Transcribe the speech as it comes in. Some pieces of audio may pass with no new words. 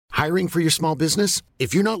Hiring for your small business?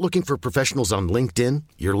 If you're not looking for professionals on LinkedIn,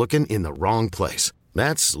 you're looking in the wrong place.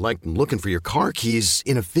 That's like looking for your car keys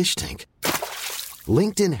in a fish tank.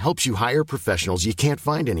 LinkedIn helps you hire professionals you can't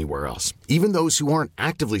find anywhere else, even those who aren't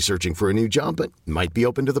actively searching for a new job but might be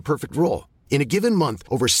open to the perfect role. In a given month,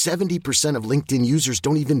 over 70% of LinkedIn users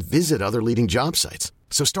don't even visit other leading job sites.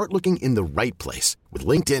 So start looking in the right place. With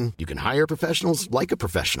LinkedIn, you can hire professionals like a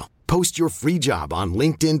professional. Post your free job on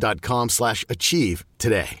linkedin.com/achieve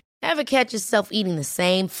today. Ever catch yourself eating the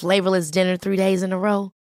same flavorless dinner 3 days in a row?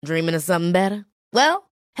 Dreaming of something better? Well,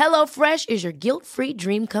 HelloFresh is your guilt-free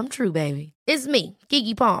dream come true, baby. It's me,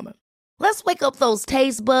 Keke Palmer. Let's wake up those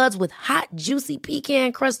taste buds with hot, juicy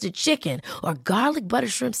pecan-crusted chicken or garlic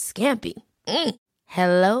butter shrimp scampi.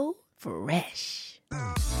 Hello Fresh.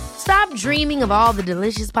 Stop dreaming of all the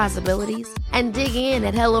delicious possibilities and dig in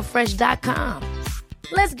at HelloFresh.com.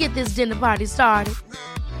 Let's get this dinner party started.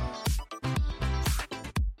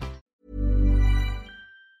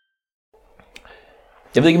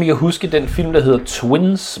 Jeg ved ikke, om I kan huske den film, der hedder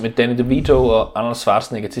Twins med Danny DeVito og Arnold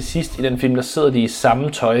Schwarzenegger. Til sidst i den film, der sidder de i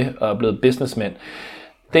samme tøj og er blevet businessmen.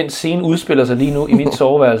 Den scene udspiller sig lige nu i min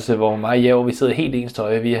soveværelse, hvor mig og Jæver, vi sidder helt ens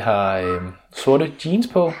tøj. Vi har sorte jeans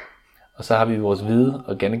på, og så har vi vores hvide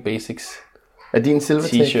Organic Basics Er din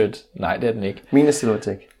Silvertech? t-shirt. Nej, det er den ikke. Min er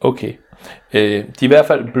Silvertech. Okay. De er i hvert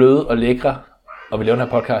fald bløde og lækre, og vi laver den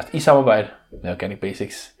her podcast i samarbejde med Organic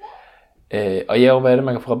Basics. Og Jæver, hvad er det,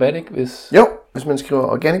 man kan få rabat, ikke? Hvis man skriver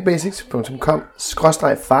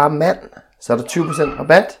organicbasics.com/farmand, så er der 20%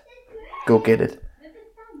 rabat. Go get it.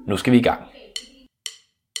 Nu skal vi i gang.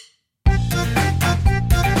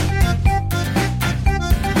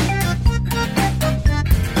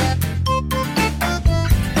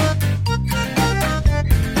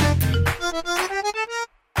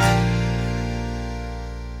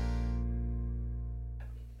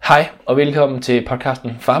 Hej og velkommen til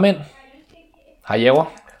podcasten Farmand. Hej Jæver.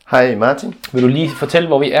 Hej Martin. Vil du lige fortælle,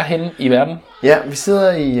 hvor vi er henne i verden? Ja, vi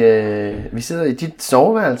sidder i dit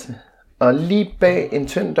soveværelse. Og lige bag en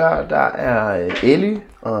tynd dør, der er Elly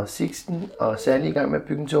og Sixten og Sally i gang med at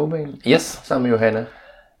bygge en togbane. Yes. Sammen med Johanna.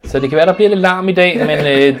 Så det kan være, der bliver lidt larm i dag, men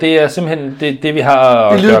det er simpelthen det vi har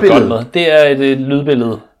at gøre godt med. Det er et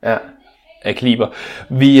lydbillede af Kliber.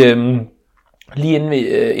 Vi... Lige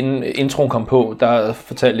inden introen kom på, der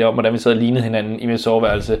fortalte jeg om, hvordan vi sad og lignede hinanden i mit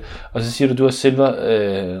soveværelse. Og så siger du har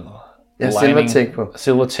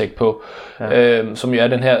Silvertech på, som jo er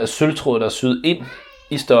den her sølvtråd, der er syet ind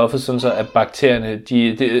i stoffet, sådan så at bakterierne,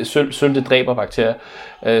 sølv det dræber bakterier,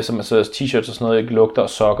 som er så t-shirts og sådan noget, ikke lugter og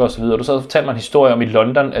sokker og så videre. Og du så fortalte mig en historie om i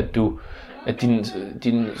London, at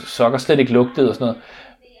dine sokker slet ikke lugtede og sådan noget.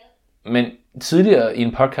 Men tidligere i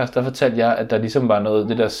en podcast, der fortalte jeg, at der ligesom var noget,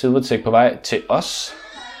 det der Silvertech på vej til os.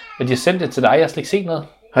 Men de har sendt det til dig, jeg har slet ikke set noget.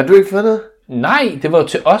 Har du ikke fået noget? Nej, det var jo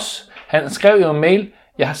til os. Han skrev jo en mail,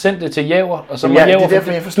 jeg har sendt det til Jæver, og så må Jæver,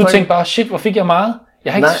 du tænkte bare, shit, hvor fik jeg meget?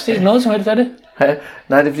 Jeg har ikke set noget som helst af det. Nej,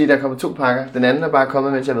 det er fordi, der kommer 2 pakker. Den anden er bare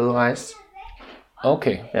kommet, mens jeg var ude at rejse.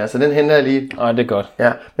 Okay. Ja, så den henter jeg lige. Det er godt.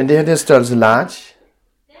 Ja, men det her, det er størrelse large.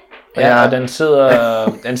 Ja, og den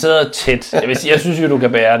sidder tæt. Jeg synes jo, du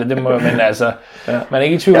kan bære det, men altså, man er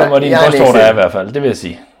ikke i tvivl om, hvor din brysthår er i hvert fald, det vil jeg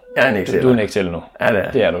sige. Jeg er en XL. Du er en XL nu. Ja, det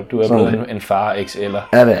er. Det er du. Du er blevet en far XL'er.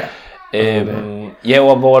 Ja, det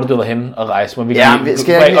er. Hvor er det, du var henne og rejse? Må vi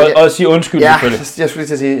og sige undskyld, selvfølgelig. Jeg skulle lige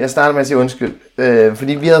til at sige, jeg starter med at sige undskyld.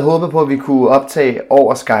 Fordi vi havde håbet på, at vi kunne optage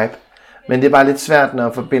over Skype. Men det er bare lidt svært,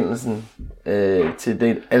 når forbindelsen til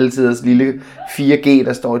det altiders lille 4G,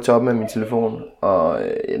 der står i toppen af min telefon, og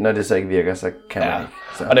når det så ikke virker, så kan man ikke.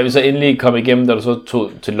 Så. Og da vi så endelig kom igennem, da du så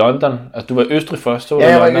tog til London, altså du var i Østrig først, så var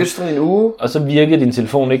jeg var i Østrig en uge. Og så virkede din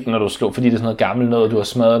telefon ikke, når du slog, fordi det er sådan noget gammelt noget, og du har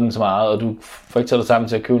smadret den så meget, og du får ikke taget dig sammen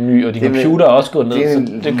til at købe en ny, og din computer er også gået ned, så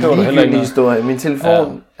det køber du heller ikke historie. Min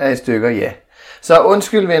telefon er i stykker, ja. Så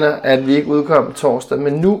undskyld venner, at vi ikke udkom torsdag,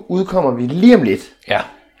 men nu udkommer vi lige om lidt. Ja.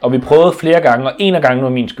 Og vi prøvede flere gange, og en af gangene var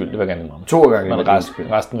min skyld, det var gerne indrømme. 2 gange men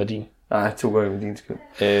resten var din. Nej, 2 gange var din skyld.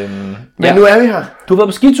 Men nu er vi her. Du har været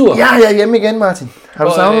på skitur. Ja, jeg er hjemme igen, Martin. Har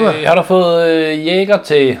du savnet mig? Har du fået jæger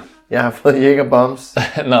til? Jeg har fået jægerbombs.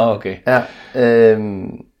 Nå, okay. Ja,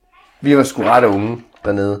 vi var sgu ret unge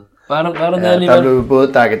dernede. Var du nede alligevel? Der blev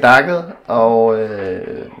både dakket og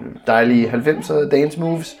dejlige 90'er dance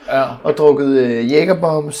moves. Ja. Og drukket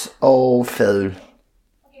jægerbombs og fadøl.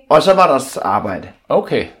 Og så var der arbejde.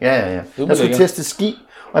 Okay. Ja. Der skulle testes ski,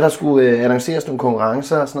 og der skulle annonceres nogle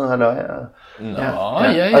konkurrencer og sådan noget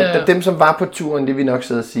halløj. Og dem, som var på turen, det vil nok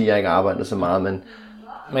sidde og sige, at jeg ikke arbejdede så meget, men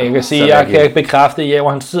jeg kan sige, jeg kan ikke bekræfte,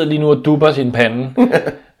 at han sidder lige nu og dupper sin pande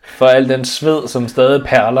for al den sved, som stadig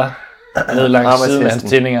perler ned langs siden af hans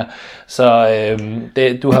tændinger. Så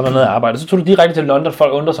du har været nede og arbejde. Så tog du direkte til London.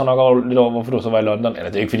 Folk undrer sig nok lidt over, hvorfor du så var i London. Eller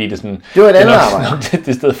det er ikke fordi, det er sådan... Det var et andet arbejde.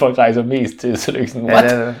 Det sted, folk rejser mest til. Så det er ikke sådan,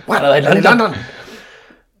 what? What? I London?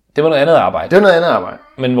 Det var noget andet arbejde. Det var noget andet arbejde.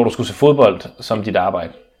 Men hvor du skulle se fodbold som dit arbejde.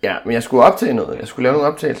 Ja, men jeg skulle optage noget. Jeg skulle lave nogle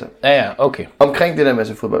optagelser. Ja, okay. Omkring det der med at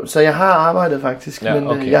se fodbold. Så jeg har arbejdet faktisk, ja, men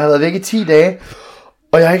okay. jeg har været væk i 10 dage.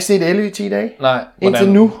 Og jeg har ikke set Ellie i 10 dage. Nej. Indtil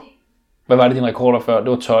nu. Hvad var det din rekorder før? Det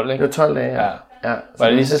var 12, ikke? Det var 12 dage, ja. Var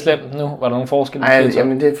det lige så slemt nu? Var der nogen forskel? Nej,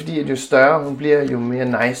 jamen det er fordi, at jo større hun bliver, jo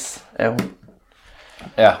mere nice er hun.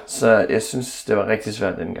 Ja. Så jeg synes, det var rigtig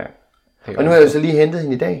svært dengang. Og nu har jeg jo så lige hentet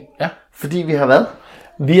hende i dag. Ja. Fordi vi har været.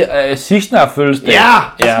 Vi er sidst har fødselsdag.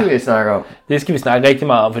 Ja, det skal vi snakke om. Det skal vi snakke rigtig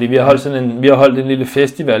meget om, fordi vi har holdt en lille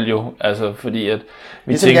festival jo, altså fordi at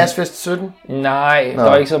vi tænkte Jazzfest 17? Nej, det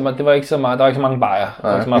var ikke så meget, der var ikke så mange bajer, der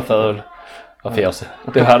var ikke så meget fadøl og færse.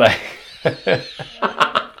 Det var der ikke.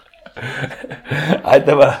 Ej,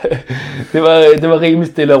 det var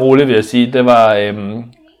rimelig stille og roligt, vil jeg sige. Det var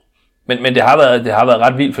men det har været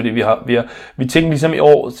ret vildt, fordi vi tænkte ligesom i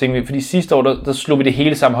år, fordi sidste år der slog vi det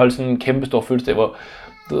hele sammen, holdt sådan en kæmpe stor fødselsdag, hvor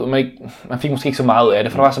man fik måske ikke så meget ud af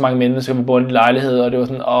det, for der var så mange mennesker, vi boede i en lejlighed, og det var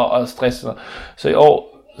sådan, og stress. Så i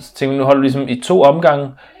år, så tænkte vi, nu holder vi ligesom i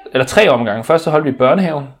 3 omgange. Først så holdt vi i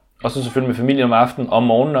børnehaven, og så selvfølgelig med familien om aftenen, om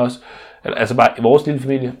morgenen også. Altså bare i vores lille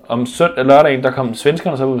familie. Om lørdagen, der kom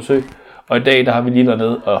svenskerne så på besøg, og i dag, der har vi lige været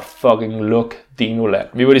nede og fucking luk Dinoland.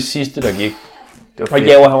 Vi var de sidste, der gik. Og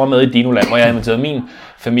jeg var med i Dinoland, hvor jeg havde inviteret min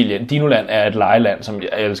familie. Dinoland er et legeland, som jeg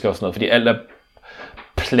elsker og sådan noget, fordi alt er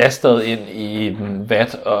plastret ind i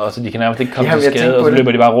vat, og så de kan nærmest ikke komme til skade, og så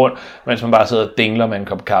løber de bare rundt, mens man bare sidder og dingler med en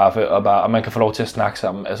kop kaffe, og man kan få lov til at snakke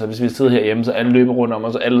sammen. Altså hvis vi sidder herhjemme, så alle løber rundt om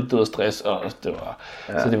os, og alle døde af stress, og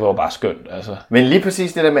så det var jo bare skønt. Altså. Men lige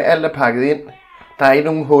præcis det der med alt er pakket ind, der er ikke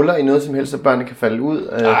nogen huller i noget som helst, så børnene kan falde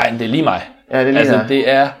ud. Nej, det er lige mig. Ja, det er lige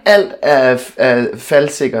altså, alt er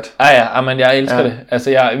faldsikkert. Ja, men jeg elsker det.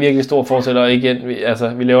 Altså, jeg er virkelig stor fortsætter, og igen,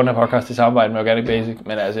 vi laver den her podcast i samarbejde med Organic Basic,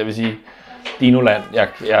 men altså, jeg vil sige, Dinoland, jeg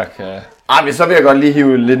kan... men så vil jeg godt lige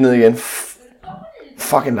hive lidt ned igen.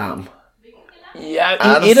 Fucking larm.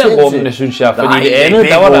 Ja, i et af rummene, synes jeg, fordi det andet,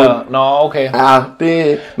 der var der... Nå, okay. Ja,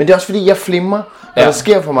 men det er også fordi, jeg flimrer, og der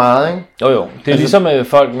sker for meget, ikke? Jo. Det er ligesom med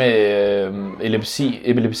folk med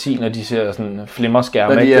epilepsi, når de ser sådan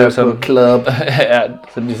flimmerskærme. Når de er på club. Ja,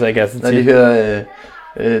 så de så ikke er så tit. Når de hører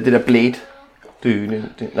det der Blade.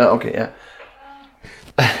 Nå, okay, ja.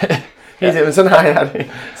 Men sådan har jeg det.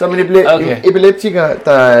 Så er man epileptiker,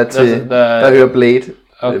 der hører Blade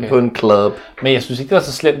på en club. Men jeg synes ikke, det var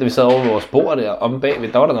så slemt, da vi sad over vores bord der om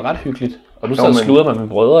bagved. Der var der noget ret hyggeligt. Og du sad og sludrede med mine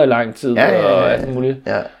brødre i lang tid. Og alt muligt.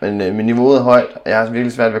 Ja, men min niveau er højt, og jeg har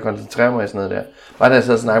virkelig svært ved at koncentrere mig i sådan noget der. Bare da jeg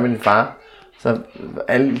sad og snakkede med din far, så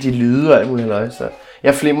alle de lyde og alt muligt løg, så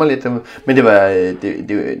jeg flimmer lidt derude. Men det var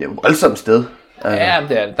et voldsomt sted. Ja,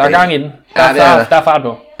 det er det. Der er gang i den. Der er fart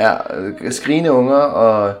på. Ja, skrigende unger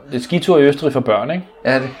og... Det er skitur i Østrig for børn, ikke?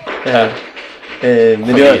 Ja, det. Ja.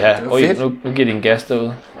 Men det var fedt. Nu giver de en gas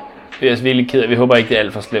derude. Det er altså virkelig ked af. Vi håber ikke, det er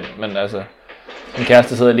alt for slemt, men altså... Min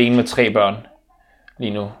kæreste sidder alene med 3 børn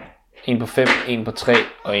lige nu. En på 5, en på 3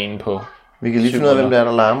 og en på... Vi kan lige finde ud af, hvem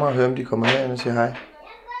der larmer og høre, om de kommer herind og siger hej.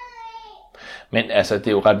 Men altså, det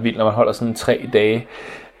er jo ret vildt, når man holder sådan 3 dage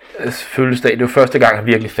fødselsdag. Det er jo første gang, han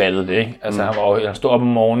virkelig faldet det, ikke? Altså, han stod op om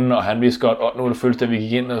morgenen, og han vidste godt, nu er det fødselsdag, vi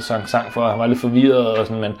gik ind og sang for, han var lidt forvirret og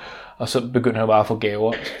sådan, men... Og så begyndte han bare at få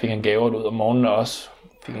gaver. Så fik han gaver ud om morgenen også.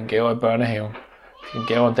 Fik han gaver i børnehaven. Fik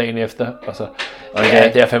han gaver dagen efter. Og så...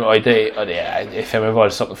 det er fandme, og i dag, og det er fandme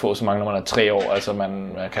voldsomt at få så mange, når man er 3 år. Altså,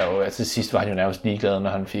 man kan jo... Altså, sidst var han jo nærmest ligeglad, når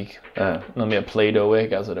han fik noget mere Play-Doh,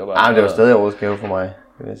 ikke? Altså, det var bare... det var stadig årets gave for mig,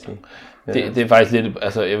 vil jeg sige. Det er faktisk lidt,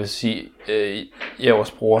 altså jeg vil sige,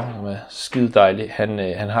 vores bror, han er skide dejlig,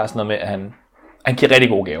 han har sådan noget med, at han giver rigtig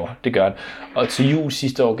gode gaver, det gør han. Og til jul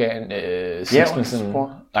sidste år gav han Sixtensen,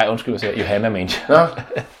 Johanna mente jeg.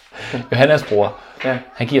 Johannas bror,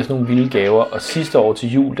 han giver sådan nogle vilde gaver, og sidste år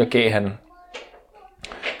til jul, der gav han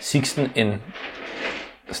Sixten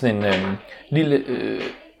sådan en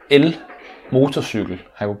lille motorcykel,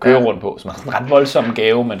 han kunne køre rundt på, som var sådan en ret voldsom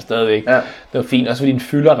gave, men stadigvæk, det var fint, også fordi den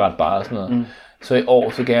fylder ret bare og sådan noget. Så i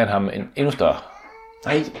år, så gav han ham en endnu større.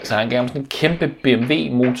 Så han gav ham sådan en kæmpe BMW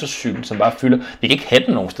motorcykel, som bare fylder. Vi kan ikke have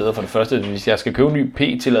den nogen steder for det første, hvis jeg skal købe en ny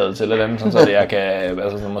P-tilladelse eller andet, sådan, så jeg kan,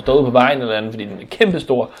 altså man må stå ude på vejen eller andet, fordi den er kæmpe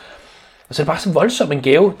stor. Og så er det bare så voldsom en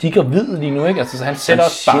gave. De er gravide lige nu, ikke? Altså, så han sætter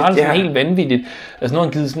også barn sådan helt vanvittigt. Altså, nu har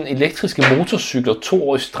han givet sådan elektriske motorcykler 2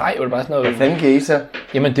 år i streg, og det bare sådan noget... Hvad fanden kan I så?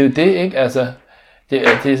 Jamen, det er jo det, ikke? Altså,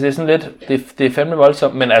 det er sådan lidt... Det er fandme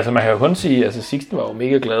voldsomt, men altså, man kan jo kun sige... Altså, Sixten var jo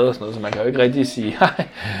mega glad og sådan noget, så man kan jo ikke rigtig sige...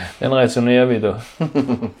 Den resonerer vi, du.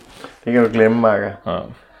 Det kan du glemme, Marker. Ja.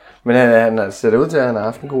 Men han ser det ud til, at han har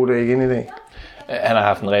haft en god dag igen i dag. Han har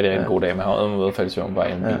haft en rigtig god dag, men han har været ude faldt i søvn bare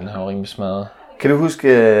inden bilen. Han var rimelig smadret. Kan du huske,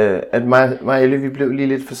 at mig og Ellie, vi blev lige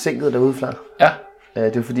lidt forsinket derudefra? Ja.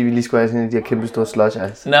 Det var fordi, vi lige skulle have sådan en af de her kæmpe store slush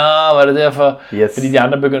ice. Nå, var det derfor? Yes. Fordi de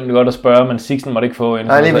andre begyndte godt at spørge, men Sixten måtte ikke få en.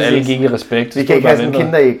 Nej, så alle gik i respekt. Vi kan ikke have sådan en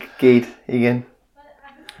kindergate igen.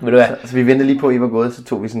 Ved du hvad? Så vi ventede lige på, at I var gået, så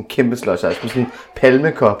tog vi sådan en kæmpe slush ice på sådan en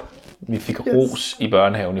palmekop. Vi fik ros i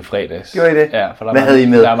børnehaven i fredags. Gjorde I det? Ja, for der hvad havde I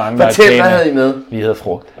med? Der er mange, fortæl, hvad havde I med? Vi havde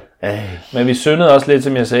frugt. Men vi syndede også lidt,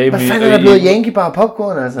 som jeg sagde. Hvad fanden er der blevet Yankee Bar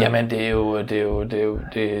popcorn, altså? Jamen, det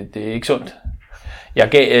er ikke sundt.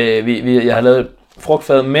 Jeg har lavet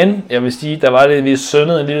frugtfad, men jeg vil sige, der var det, vi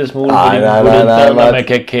syndede en lille smule, fordi vi puttede dadler med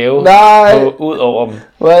kakao ud over dem.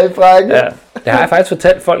 Hvor er I frække? Ja, det har jeg faktisk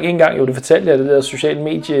fortalt folk en gang, det fortalte jeg, det der sociale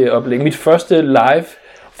medieoplæg. Mit første live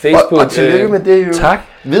Facebook. Og tillykke med det jo. Tak.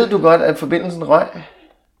 Ved du godt, at forbindelsen røg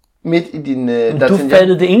midt i din... du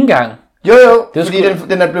fattede det ikke engang. Jo, fordi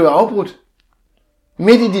den er blevet afbrudt.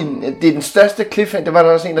 Midt i det er den største cliffhanger, der var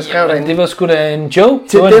der også en, der skrev derinde. Det var sgu da en joke,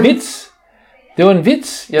 det var en vits. Det var en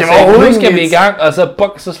vits. Jeg sagde, nu skal vi i gang, og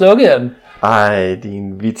så slukkede jeg den. Ej,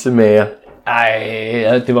 din vitsemager.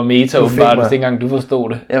 Ej, det var meta åbenbart, hvis ikke engang du forstod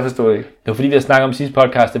det. Jeg forstod det ikke. Det var fordi, vi havde snakket om sidste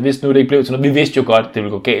podcast, at hvis nu det ikke blev til noget, vi vidste jo godt, det ville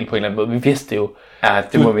gå galt på en eller anden måde. Vi vidste det jo. Ja,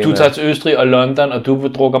 det må vi du tager til Østrig og London, og du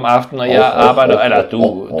vil drukke om aftenen, og jeg arbejder, eller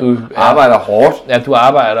du arbejder hårdt. Ja, du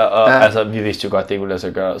arbejder, og altså, vi vidste jo godt, det ikke ville lade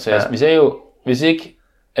sig gøre. Så vi sagde jo, hvis ikke,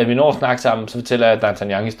 at vi når at snakke sammen, så fortæller jeg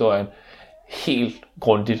D'Artagnan-historien helt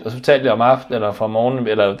grundigt. Og så fortalte jeg om aftenen, eller fra morgenen,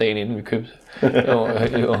 eller dagen inden vi købte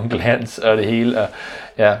onkel Hans og det hele. Og,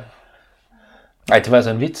 ja. Nej, det var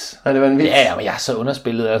altså en vits. Nej, det var en vits. Ja, men jeg er så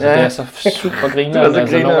underspillet. Altså, det er så super griner.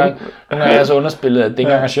 Altså, nogle gange er jeg så underspillet, at det ikke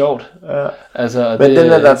engang er sjovt. Ja. Altså, men den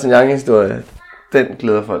der D'Artagnan-historie, den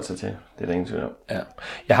glæder folk sig til. Det er der ingen tvivl om. Ja.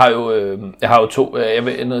 Jeg har jo to,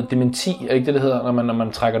 noget dementi, er ikke det hedder, når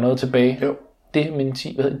man trækker noget tilbage? Jo.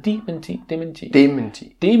 Dementi, hvad hedder det?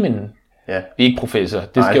 Dementi. Ja. Vi er ikke professor,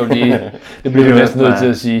 det skal jo lige, det bliver vi næsten nødt til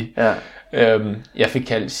at sige. Ja. Jeg fik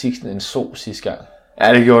kaldt Sixten en so sidste gang.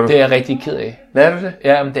 Ja, det gjorde du. Det er jeg rigtig ked af. Hvad er du det?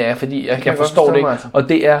 Ja, men det er, fordi jeg forstår det ikke. Og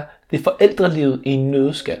det er forældrelivet i en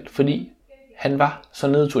nødskal, fordi han var så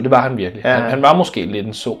nedtur. Det var han virkelig. Ja. Han var måske lidt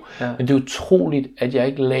en så. Ja. Men det er utroligt, at jeg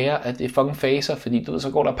ikke lærer, at det er fucking faser, fordi du ved, så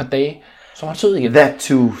går der et par dage, så er han sød igen. That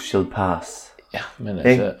too shall pass. Ja, men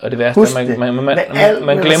altså, og det værste er,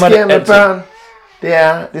 man glemmer det altid. Børn,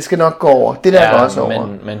 det skal nok gå over. Det der går også over.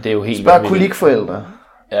 Men det er jo helt... Spørg kolikforældre.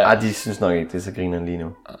 Ja. De synes nok ikke, det er så grineren lige nu.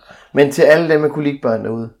 Men til alle dem med kolikbørn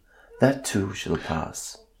derude, that too shall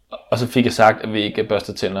pass. Og så fik jeg sagt, at vi ikke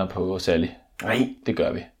børster tænder på Sally. Nej. Det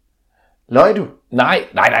gør vi. Løg du? Nej.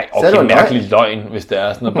 Okay, mærkelig løgn, hvis det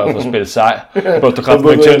er sådan at bare få spillet sej. Børster kraften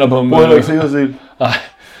med tænder på mig.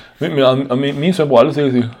 Nej. Min søn bruger aldrig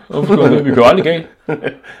sikkerhed. Vi kan jo aldrig galt.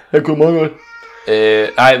 Jeg kunne meget godt.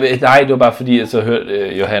 Nej, det var bare fordi, at så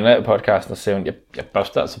hørte Johanna i podcasten og sagde, jeg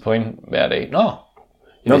børster altså på en hver dag. Nå,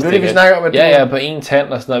 det er det, vi snakker om. Ja, på en tand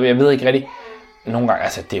og sådan noget. Jeg ved ikke rigtig. Nogle gange,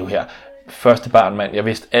 altså det er jo her. Første barn, mand. Jeg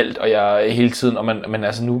vidste alt, og jeg hele tiden, og man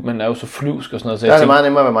altså nu, man er jo så flyvsk og sådan noget. Så det er meget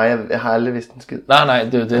nemmere ved mig. Jeg har aldrig vidst en skid. Nej,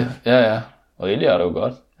 det er det. Ja. Og Elia er det jo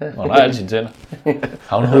godt. Hun har alle sine tænder.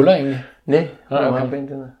 Har hun huller egentlig? Nej, hun har meget pænt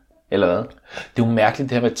tænder. Eller hvad? Det er jo mærkeligt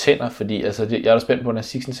det her med tænder, fordi altså, jeg er da spændt på, når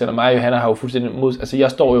Sixten sender mig og Johanna har jo fuldstændig mod. Altså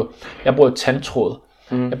jeg bruger jo tandtråd.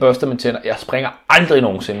 Jeg børster mine tænder. Jeg springer aldrig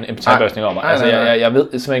nogensinde en tandbørstning om mig. Altså jeg ved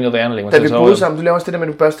simpelthen ikke noget værre længere. Da vi boede sammen, du laver også det der med,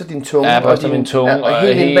 at du børster din tunge. Ja, jeg børster min tunge. Og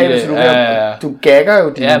helt inde bagved, så du gagger jo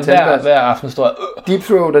din tandbørste. Hver aften står jeg... Deep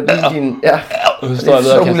throat og din... Ja, så står jeg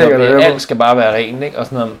ved og kaster op. Alt skal bare være rent, ikke? Og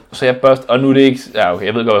sådan noget. Så jeg børster... Og nu er det ikke... Ja, okay,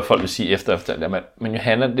 jeg ved godt, hvad folk vil sige efter det. Men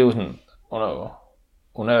Johanna, det er jo sådan...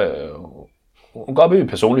 Hun går op i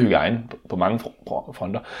personlig hygiejne på mange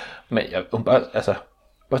fronter. Men hun bare... Altså...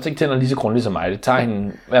 Børste ikke tænder lige så grundigt som mig. Det tager hende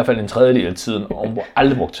i hvert fald en tredjedel af tiden, og hun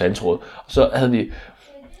aldrig brugt tandtråd. Og så havde vi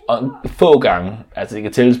få gange, altså det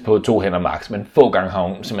kan tælles på 2 hænder max, men få gange har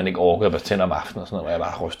hun simpelthen ikke orket at børste tænder om aftenen og sådan noget, hvor jeg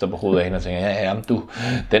bare ryster på hovedet af hende og tænker, ja, du,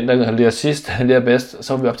 den der lærer sidst, lærer bedst.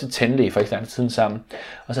 Så var vi op til tandlæge for ikke lang tid sammen,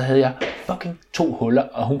 og så havde jeg fucking 2 huller,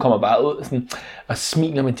 og hun kommer bare ud sådan, og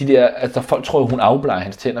smiler med de der, altså folk tror, hun afbleger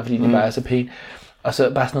hendes tænder, fordi de bare er så pæne. Og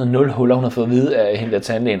så bare sådan noget 0 huller, hun har fået at vide af hende der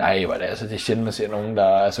tandlægen. Ej, hvor er det altså, det er sjældent, man ser nogen,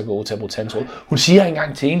 der er så gode til at bruge tandtråd. Hun siger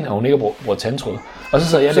engang til hende, at hun ikke har brugt tandtråd. Og så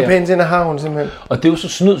sidder jeg der. Så pænt tænder har hun simpelthen. Og det er jo så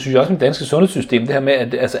snyd, synes jeg også, med det danske sundhedssystem. Det her med,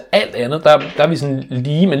 at altså alt andet, der er vi sådan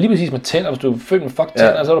lige, men lige præcis med tænder. Hvis du er født med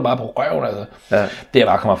tænder, så er du bare på røven. Altså. Ja. Det jeg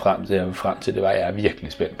bare kommer frem til, det var, jeg er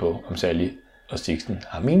virkelig spændt på, om Sally og Sixten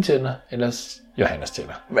har mine tænder, eller Johannes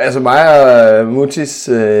tænder. Altså mig og Mutis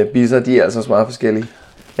biser, de er altså meget forskellige.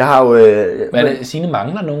 Jeg har jo... Hvad er det? Signe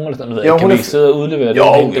mangler nogen? Eller sådan noget? Kan vi ikke sidde og udlevere det?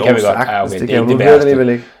 Det kan vi godt. Ja, okay. Det kan hun det værste. Alligevel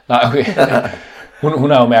ikke. Nej, okay.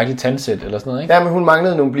 Hun har jo mærkeligt tandsæt eller sådan noget, ikke? Ja, men hun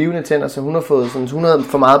manglede nogle blivende tænder, så hun har fået sådan, hun havde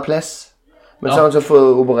for meget plads. Men så har hun så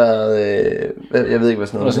fået opereret, jeg ved ikke hvad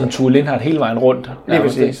sådan noget. Hun har sådan en Tue Lindhardt hele vejen rundt. Lige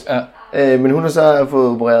præcis. Ja. Men hun har så fået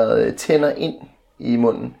opereret tænder ind i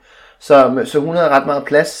munden. Så hun havde ret meget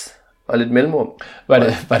plads og lidt mellemrum. Var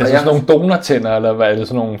det sådan nogle donortænder, eller var det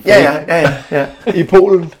sådan nogle... Ja. I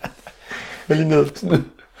Polen. Jeg lige ned.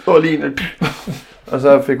 Og lige ned. Og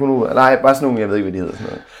så fik hun nej, bare sådan nogle, jeg ved ikke hvad de hedder sådan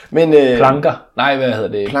noget. Men planker. Nej, hvad hedder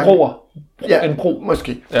det? Broer. Ja, en bro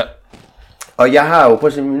måske. Ja. Og jeg har jo på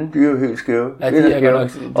sin mine dyre helt skæve. Ja, jeg kan nok,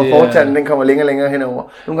 og fortanden, den kommer længere og længere henover.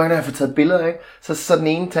 Nogle gange, når jeg får taget billeder, ikke, så den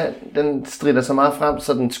ene tand, den strider så meget frem,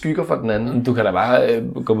 så den skygger for den anden. Du kan da bare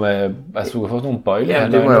gå med, altså du kan få sådan nogle bøjler. Ja,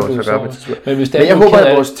 det må jeg jo så gøre på tidspunkt. Men jeg håber,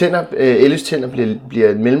 at vores tænder, Ellis tænder bliver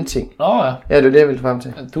et mellemting. Ja. Ja, det er det, jeg vil frem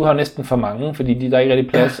til. Du har næsten for mange, fordi der er ikke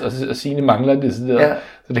rigtig plads, og Signe mangler det. Ja.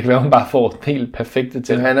 Så det kan være, at hun bare får helt perfekte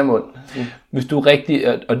tænder. Han er mund. Hvis du er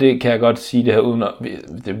rigtig, og det kan jeg godt sige det her uden at,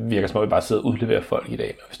 det virker som om vi bare sidder og udleverer folk i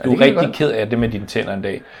dag. Hvis du er rigtig ked af det med dine tænder en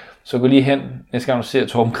dag, så gå lige hen, næste gang du ser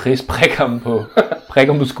Torben Chris prikke ham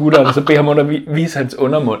på skulderen, og så beder ham om at vise hans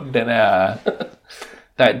undermund. Den er,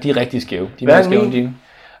 de er rigtig skæve. De er meget skæve end dine.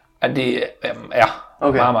 Det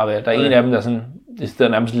er meget, meget værd. Der er en af dem, der sådan, det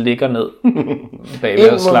stedet nærmest ligger ned bagved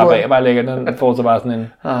og slapper af. Bare ligger den, får så bare sådan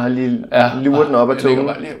en... lige lurer den op af tungen.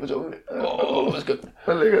 Bare lige op af tungen. Hvad skal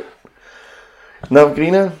det? Nå,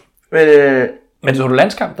 griner. Men så du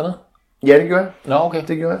landskamp dernede? Ja, det gjorde jeg. Nå, okay.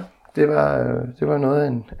 Det gjorde jeg. Det var noget af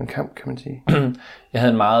en kamp, kan man sige. Jeg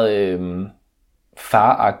havde en meget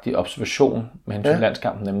faragtig observation med hensyn til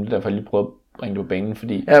landskampen, nemlig derfor jeg lige prøvede at bringe det på banen,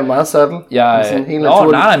 fordi... Ja, meget subtle. Men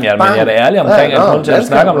jeg er da ærlig omkring, at grunden til at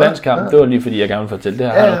snakke om landskamp, det var lige fordi, jeg gerne vil fortælle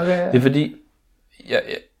det her. Okay. Det er fordi,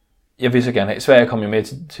 jeg vil så gerne have... Sverige kom jo med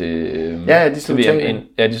til de slog Italien.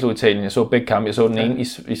 Ja, de slog Italien. Jeg så begge kampe. Jeg så den ene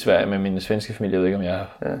i Sverige med min svenske familie. Jeg ved ikke, om jeg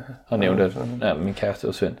har nævnt det. Ja, min kæreste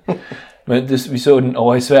var Svend. Men vi så den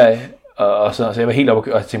over i Sverige, og så jeg var helt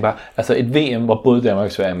oppe, og jeg tænkte bare, altså et VM, hvor både Danmark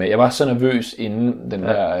og Sverige med. Jeg var så nervøs inden den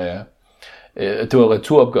der... det var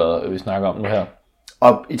returopgøret, vi snakker om nu her.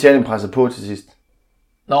 Og Italien pressede på til sidst.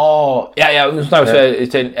 Nå, nu snakker vi Sverige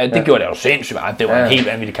Italien. Ja, det gjorde det jo sindssygt meget. Det var en helt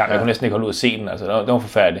vanvittig kamp. Jeg kunne næsten ikke holde ud at se den. Altså, det var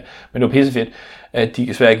forfærdeligt. Men det var pissefedt, at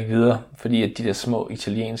de Sverige gik videre, fordi at de der små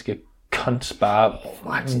italienske konts bare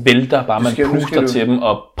vælter, bare man puster til dem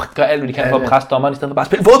og gør alt, hvad de kan for at presse dommeren, i stedet for bare at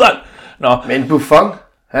spille fodbold. Nå. Men Buffon,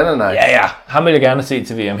 han er nice. Ja, ham vil jeg gerne se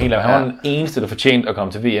til VM. Han var den eneste, der fortjente at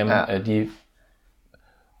komme til VM.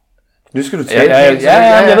 Nu skal du tale.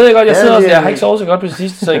 Jeg ved godt, jeg har ikke sovet så godt på det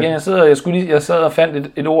sidste, så igen, jeg sad og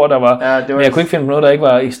fandt et ord, der var, men jeg kunne ikke finde på noget, der ikke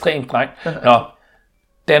var ekstremt strengt. Nå,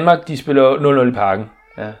 Danmark, de spiller 0-0 i parken.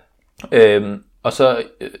 Ja. Og så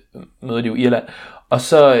møder de jo Irland. Og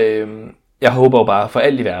så, jeg håber jo bare for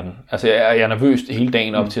alt i verden, altså jeg er nervøs hele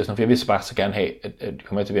dagen op til, for jeg vil bare så gerne have, at de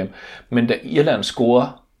kommer til VM. Men da Irland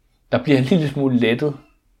scorer, der bliver en lille smule lettet,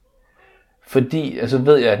 fordi, altså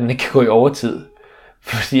ved jeg, at den ikke kan gå i overtid.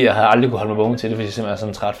 Fordi jeg havde aldrig kunne holde mig vågen til det, fordi jeg simpelthen er sådan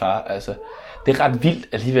en træt far. Altså, det er ret vildt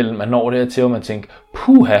alligevel, man når dertil, og man tænker,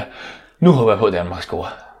 puha, nu håber jeg på, at Danmark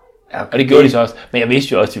scorer. Ja, og det gjorde de så også, men jeg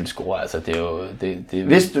vidste jo også, at de ville score. Altså, det er jo,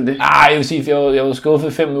 vidste du det? Jeg vil sige, jeg var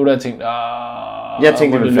skuffet 5 minutter, og jeg tænkte, jeg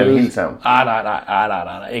tænkte, det ville falde helt sammen.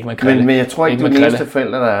 Nej, ikke med Krille. Men jeg tror ikke, det er den eneste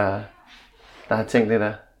forældre, der har tænkt det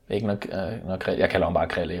der. Ikke når Krille. Jeg kalder ham bare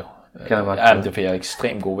Krille, jo. Det er fordi jeg er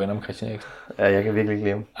ekstremt gode venner med Christian Eriksen. Ja, jeg kan virkelig ikke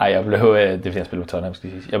lide ham. Jeg blev, det er fordi jeg spiller på Tottenham, skal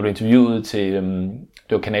jeg sige. Jeg blev interviewet til, det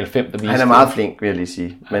var Kanal 5, der viste... Han er meget flink, vil jeg lige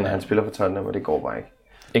sige, men han spiller på Tottenham, og det går bare ikke.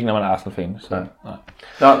 Ikke når man er Arsenal-fan. Nej.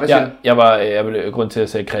 Nå, hvad siger du? Jeg blev grund til at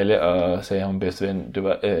sige Krille og sagde ham bedste ven. Det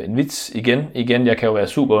var en vits igen. Jeg kan jo være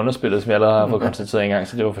super underspillet, som jeg allerede har fået konstateret engang,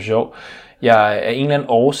 så det var for sjov. Jeg er en eller anden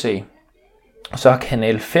årsag, så har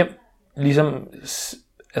Kanal 5 ligesom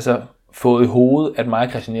fået i hovedet, at mig og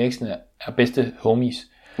Christian Eriksen er bedste homies.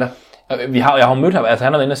 Nå. Jeg har mødt ham, altså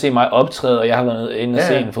han har været inde og se mig optræde, og jeg har været inde og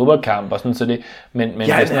se en fodboldkamp og sådan, så det, men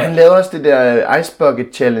han lavede også det der Ice Bucket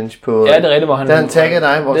Challenge på... Ja, det er rigtigt, hvor han... Da han taggede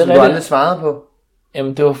dig, hvor du aldrig svarede på.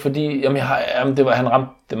 Jamen, det var fordi... han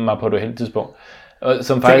ramte mig på det hele tidspunkt.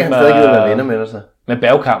 Som faktisk han stadig givet at være venner med dig så. Med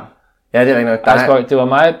Bergkamp. Ja, det er rigtigt nok. Det var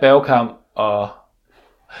mig, Bergkamp og...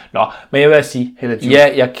 Nå, men jeg vil sige...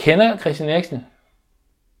 Jeg kender Christian Eriksen.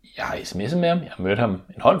 Jeg har sms'et med ham, jeg har mødt ham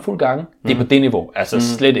en håndfuld gange. Det er på det niveau, altså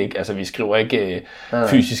slet ikke. Altså vi skriver ikke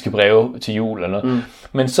fysiske breve til jul eller noget.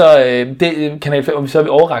 Men så Kanal 5, så har vi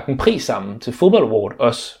overrakt en pris sammen til Fodbold Award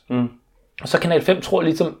også. Og så Kanal 5 tror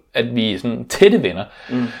ligesom, at vi er sådan tætte venner.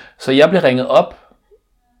 Så jeg blev ringet op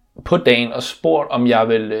på dagen og spurgt, om jeg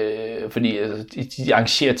vil, fordi altså, de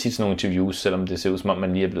arrangerer tit sådan nogle interviews, selvom det ser ud som om,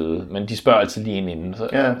 man lige er blevet, men de spørger altid lige inden.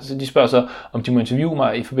 Så de spørger så, om de må interviewe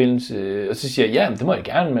mig i forbindelse, og så siger jeg, ja, det må jeg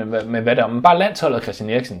gerne, med hvad det er. Men bare landsholdet og Christian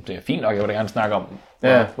Eriksen, det er fint nok, jeg vil da gerne snakke om,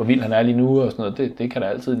 hvor vild han er lige nu og sådan noget, det kan der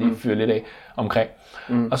altid lige fyre lidt af omkring.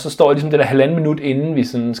 Og så står jeg ligesom det der 1,5 minut inden vi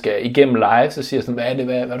sådan skal igennem live, så siger jeg sådan, hvad er det,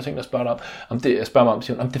 hvad du tænker at spørge dig om? Jeg spørger mig om,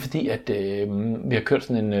 det er fordi, at vi har kørt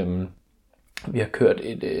sådan en... Vi har kørt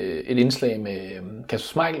et indslag med Kasper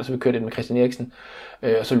Schmeichel, og så har vi kørt et med Christian Eriksen.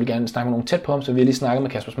 Og så vil vi gerne snakke med nogen tæt på ham, så vi har lige snakket med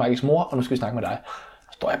Kasper Schmeichels mor, og nu skal vi snakke med dig. Så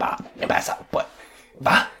står jeg bare, altså,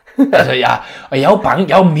 hvad? Altså, jeg er jo bange,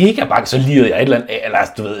 jeg er jo mega bange, så lider jeg et eller andet, eller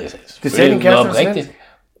du ved, det sagde din kæreste rigtigt.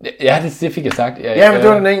 Ja, det fik jeg sagt. Ja, men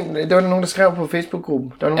det var nogen, der skrev på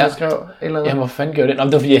Facebook-gruppen. Der var nogen, der skrev et eller andet. Jamen, hvor fanden gjorde det? Nå,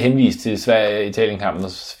 det var fordi, jeg henviste til Sverige-Italien-kampen,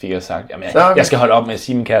 og så fik jeg sagt, jamen, jeg skal holde op med at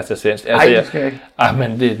sige, min kæreste er svensk. Altså, det skal jeg ikke.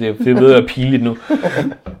 Men det ved jeg pinligt nu.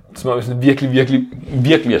 Som om jeg sådan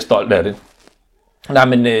virkelig er stolt af det. Nej,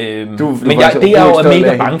 men jeg er jo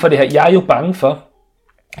mega bange for det her. Jeg er jo bange for,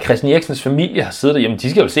 Christian Eriksens familie har siddet derhjemme, de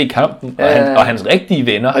skal jo se kampen, og hans rigtige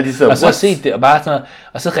venner, og så har set det, og bare sådan noget,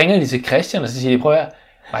 og så ringer de til Christian, og så siger de, prøv at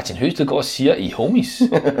Martin Høsted går og siger, I homies.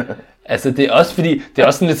 Altså, det er også fordi, det er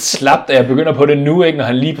også sådan lidt slapt, at jeg begynder på det nu, ikke, når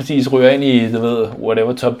han lige præcis ryger ind i, du ved,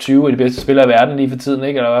 whatever, top 20 i de bedste spillere i verden lige for tiden,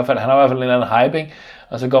 ikke, eller i hvert fald, han har i hvert fald en eller anden hype, ikke,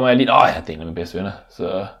 og så kommer jeg lige, det er en af mine bedste venner,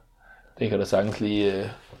 så det kan da sagtens lige...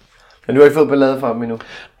 Men du har ikke fået ballade fra ham endnu?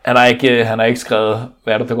 Han har ikke skrevet,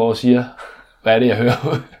 hvad er det, der går og siger, hvad er det, jeg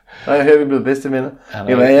hører? Nej, jeg hører, vi er blevet bedste venner.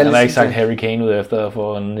 Han har ikke sagt Harry Kane ud efter at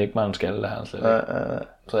få en Nickman skalle, der har han slet ikke.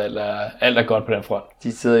 Så alt er godt på den front.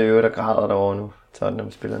 De sidder i øvrigt og græder derovre nu,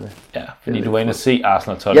 Tottenham-spillerne. Ja, fordi du var inde og se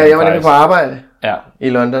Arsenal-Tottenham. Ja, jeg var nemlig på arbejde i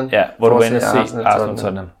London. Ja, hvor du var inde og se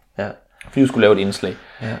Arsenal-Tottenham. Ja. Fordi du skulle lave et indslag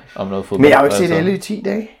om noget fodbold. Men jeg har jo ikke set Elle i 10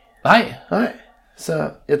 dage. Nej. Så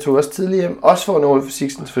jeg tog også tidligt hjem, også for at nå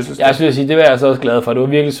Fysiksens fødselsdag. Jeg skulle sige, det var jeg så også glad for. Det var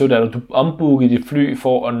virkelig sødt, at du ombookede dit fly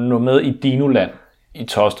for at nå med i Dinoland i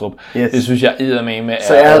Tostrup. Yes. Det synes jeg eddermame er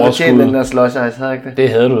så jeg havde fortjent den der slush ice, havde jeg ikke det? Det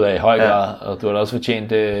havde du da i høj grad, og du havde også fortjent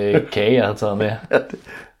kage, jeg havde taget med.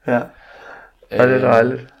 Ja, det er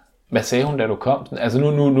dejligt. Hvad sagde hun, da du kom? Altså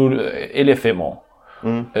nu Elle er 5 år.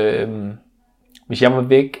 Hvis jeg var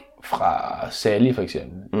væk fra Sally for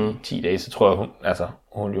eksempel i 10 dage, så tror jeg,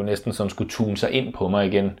 hun jo næsten sådan skulle tune sig ind på mig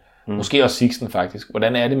igen. Måske også Sixten faktisk.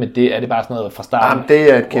 Hvordan er det med det? Er det bare sådan noget fra starten? Jamen,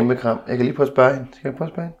 det er et kæmpe kram. Jeg kan lige prøve at spørge hende. Skal jeg prøve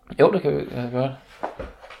at spørge hende? Jo, det kan vi gøre.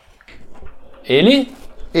 Ellie?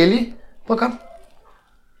 Prøv at komme.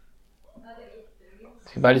 Jeg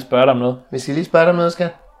skal bare lige spørge dig om noget. Vi skal lige spørge dig om noget,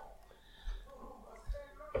 skat.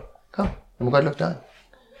 Kom, du må godt lukke døren.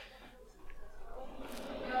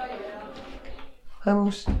 Hej,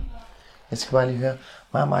 mus. Jeg skal bare lige høre.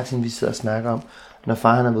 Mig og Martin, vi sidder og snakker om, når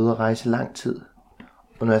far han er ude at rejse lang tid.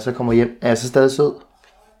 Og når jeg så kommer hjem, er jeg så stadig sød?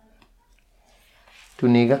 Du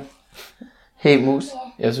nikker. Hey, mus.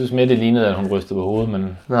 Jeg synes mere, det lignede, at hun rystede på hovedet,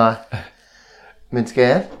 men... Nej. Men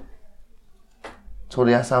skat? Tror du,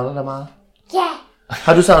 jeg savner dig meget? Ja.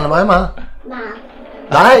 Har du savnet mig meget? Nej.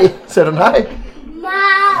 Nej? Sagde du nej? Nej.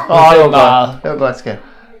 Det var meget. Det var godt, skat.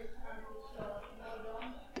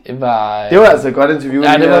 Det var altså et godt interview.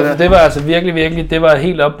 Ja, det var altså virkelig, det var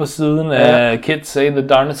helt op på siden af Kids Say the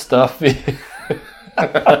Darnest Stuff. Det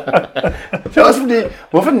er også fordi,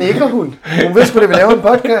 hvorfor nikker hun? Hun ved sgu, det vil lave en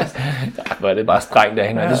podcast. Ja, det er bare strengt af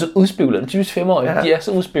hende. Det er så udspekuleret. Typisk 5-årige, de er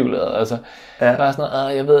så udspekuleret. Altså, bare sådan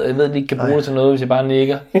noget, jeg ved, de ikke kan bruge det til noget, hvis jeg bare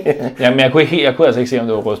nikker. Jamen, jeg kunne altså ikke se, om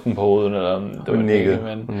det var rysten på hovedet, eller om det var nikkede.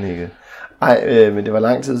 Hun nikkede. Ej, men det var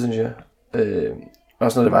lang tid, synes jeg.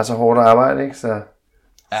 Også når det var så hårdt at arbejde, ikke? Så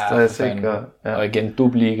og igen,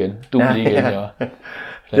 dubli igen.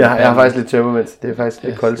 Ja. Jeg har faktisk lidt tømmermænd, det er faktisk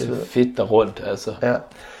lidt koldt. Det er fedt der rundt, altså. Ja.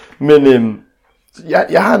 Men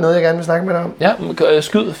jeg har noget, jeg gerne vil snakke med dig om. Ja,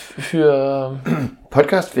 skyd for...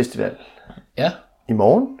 Podcast Festival. Ja. I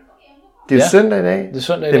morgen. Det er jo søndag i dag. Det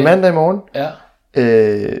er mandag i morgen. Ja.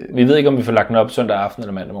 Vi ved ikke, om vi får lagt den op søndag aften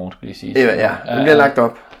eller mandag morgen, skulle jeg sige. Ja, den bliver lagt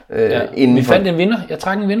op. Vi fandt en vinder. Jeg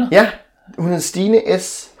trak en vinder. Ja, hun hedder Stine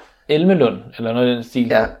S. Elmelund, eller noget i den stil.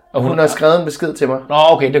 Ja, og hun har skrevet en besked til mig. Nå,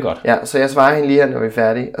 okay, det er godt. Ja, så jeg svarer hende lige her, når vi er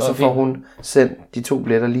færdige. Og så får hun sendt de 2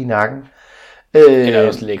 billetter lige i nakken. Eller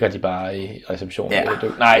også lægger de bare i receptionen. Ja.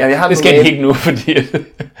 Nej, det skal de ikke nu, fordi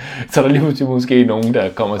så er der lige måske nogen, der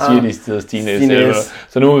kommer og siger, at de steder Stine S.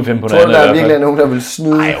 Så nu må vi finde på noget andet. Tror du, der virkelig er nogen, der vil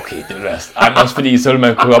snyde? Nej, okay, det vil være... også fordi, så vil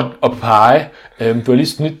man kunne op og pege. Du har lige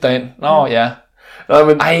snydt dig ind. Nå, ja.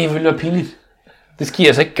 Ej, det ville være pinligt. Det skal jeg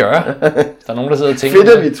altså ikke gøre. Der er nogen, der sidder og tænker... Fedt,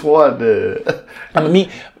 at vi tror, at... Jamen,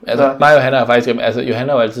 mig og Johanna er faktisk... Altså,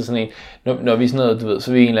 Johanna er jo altid sådan en... Når vi sådan noget, du ved,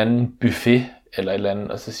 så er vi en eller anden buffet, eller et eller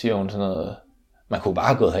andet, og så siger hun sådan noget... Man kunne bare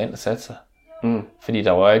have gået herind og sat sig. Fordi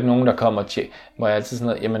der var ikke nogen, der kom og tjekke. Hvor jeg altid sådan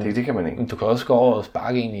noget, jamen, det kan man ikke. Du kan også gå over og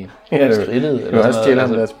sparke en i skridtet. Du kan også stjæle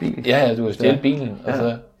ham deres bil. Ja, du kan stjæle bilen. Altså,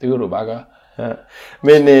 det kan du bare gøre. Ja.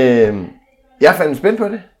 Men jeg er fandme spændt på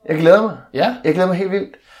det. Jeg glæder mig. Ja. Jeg glæder mig helt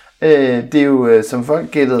vildt. Det er jo, som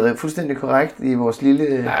folk gættede fuldstændig korrekt i vores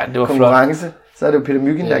lille konkurrence, flot. Så er det jo Peter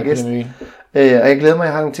Mygind, der er gæst. Og jeg glæder mig,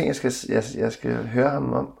 jeg har nogle ting, jeg skal høre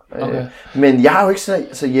ham om. Okay. Men jeg er jo ikke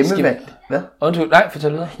så hjemmevandt. Hvad? Undskyld, nej,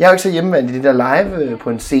 fortæl videre. Jeg er jo ikke så hjemmevandt i det der live på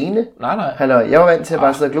en scene. Nej. Halløj, jeg var vant til at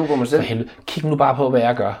bare sidde og glo på mig selv. For helvede, kig nu bare på, hvad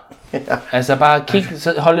jeg gør. Ja. Altså bare kig,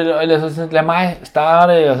 hold det, eller lad mig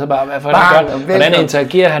starte, og så bare, hvordan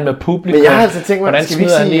interagerer han med publikum? Men jeg har altså tænkt mig,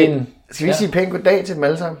 skal vi sige pænt goddag til dem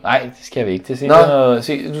alle sammen? Nej, det skal vi ikke. Det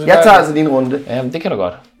jeg tager altså din runde. Ja, det kan du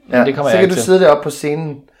godt. Ja, det kommer så kan du sidde deroppe på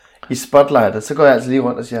scenen i spotlightet, så går jeg altså lige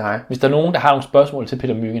rundt og siger hej. Hvis der er nogen, der har nogle spørgsmål til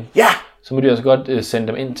Peter Mygind, så må de også godt sende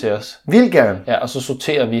dem ind til os. Vil gerne. Ja, og så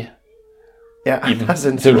sorterer vi i dem.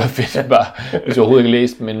 Det ville være fedt bare, hvis jeg overhovedet ikke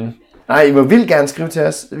læst, men... Nej, I må vildt gerne skrive til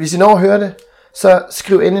os. Hvis I når at høre det, så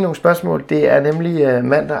skriv endelig nogle spørgsmål. Det er nemlig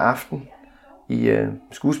mandag aften i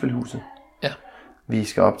Skuespilhuset. Ja. Vi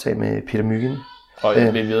skal optage med Peter Mygind. Og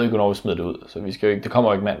vi ved ikke, hvornår vi smider det ud, så vi skal jo ikke, det kommer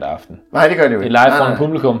jo ikke mandag aften. Nej, det gør det jo ikke. Det er live foran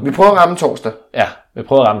publikum. Vi prøver at ramme torsdag. Ja, vi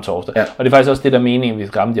prøver at ramme torsdag. Ja. Og det er faktisk også det, der er meningen, vi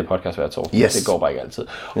skal ramme de her podcast hver torsdag. Yes. Det går bare ikke altid.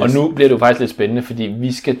 Yes. Og nu bliver det jo faktisk lidt spændende, fordi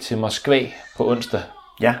vi skal til Moskva på onsdag.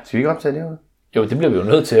 Ja, skal vi ikke optage det? Jo, det bliver vi jo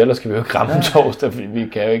nødt til, ellers skal vi jo ikke ramme torsdag, fordi vi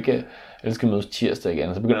kan jo ikke... Ellers skal vi mødes tirsdag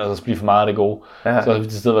igen, så begynder det at blive for meget af det gode. Ja. Så har vi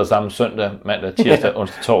til stedet været sammen søndag, mandag, tirsdag,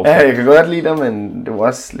 onsdag, torsdag. Ja, jeg kan godt lide dig, men det var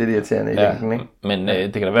også lidt irriterende i længden, ikke? Men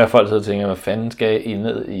det kan da være, at folk sidder og tænker, hvad fanden skal I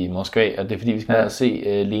ned i Moskva? Og det er fordi, vi skal ned og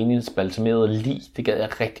se Lenins balsamerede lig. Det gad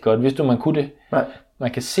jeg rigtig godt. Vidste du, man kunne det? Nej.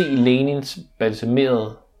 Man kan se Lenins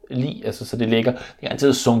balsamerede lig, altså så det ligger. Det kan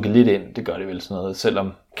altid sunke lidt ind, det gør det vel sådan noget,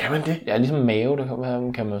 selvom... Kan man det? Ja, ligesom mave, det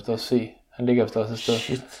kan man også se. Han ligger efter også et sted.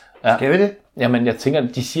 Shit. Ja. Skal vi det? Jamen, jeg tænker,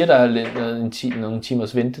 de siger, der er nogle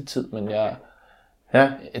timers ventetid, men jeg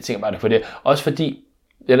tænker bare det for det. Også fordi,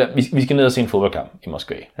 vi skal ned og se en fodboldkamp i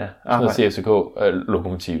Moskva. Ja. Sådan noget CSK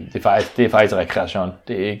Lokomotiv. Det er faktisk rekreation.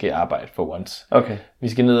 Det er ikke arbejde for once. Okay. Vi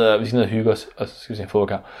skal ned og hygge os, og så skal vi se en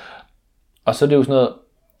fodboldkamp. Og så er det jo sådan noget,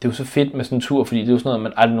 det er jo så fedt med sådan en tur, fordi det er jo sådan noget,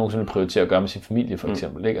 man aldrig nogensinde prioriterer at gøre med sin familie, for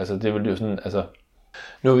eksempel. Ikke? Altså, det vil jo sådan, altså,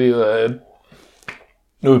 nu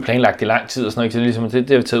er vi planlagt i lang tid og sådan noget, så det er ligesom det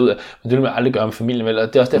har vi taget ud af, men det vil man aldrig gøre med familien vel, og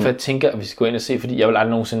det er også derfor, jeg tænker, at vi skal gå ind og se, fordi jeg vil aldrig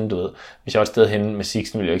nogensinde, du ved, hvis jeg var et sted henne med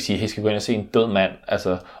Sixten, ville jeg ikke sige, hey, skal gå ind og se en død mand,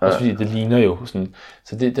 altså, også fordi det ligner jo sådan,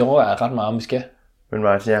 så det overvejer jeg ret meget, om vi skal. Men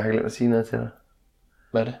Martin, jeg har glemt at sige noget til dig.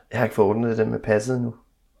 Hvad er det? Jeg har ikke forordnet det med passet nu.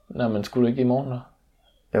 Nå, men skulle du ikke i morgen da?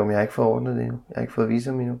 Jo, men jeg har ikke forordnet det endnu. Jeg har ikke fået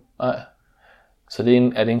visum endnu. Nej. Så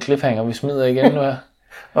er det en cliffhanger, vi smider igen nu her?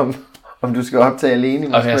 Om du skal optage alene i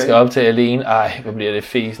Moskva? Om jeg skal optage alene? Ej, hvor bliver det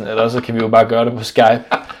fesen. Eller så kan vi jo bare gøre det på Skype.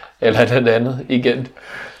 Eller det andet igen.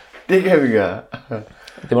 Det kan vi gøre.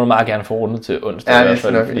 Det må du meget gerne få rundet til onsdag. Ja, i hvert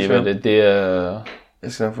fald, fordi det er...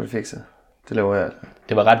 Jeg skal nok få det fikset. Det laver jeg.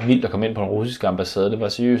 Det var ret vildt at komme ind på en russisk ambassade. Det var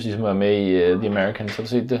seriøst ligesom at være med i The Americans. Har du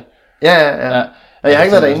set det? Ja. Og jeg har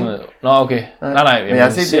ikke været derinde. Nå, okay. Nej. Men jeg har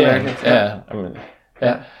set The Americans.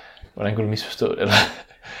 Ja. Hvordan kunne du misforstå det? Eller...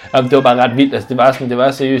 Jamen, det var bare ret vildt. Altså, det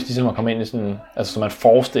var seriøst ligesom at komme ind i sådan, altså så man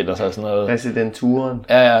forestiller sig sådan noget. Præsidenturen.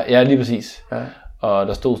 Ja, lige præcis. Ja. Og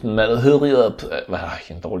der stod sådan mad, hurry up. Hvad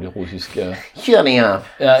en dårlig russisk. Hurry up.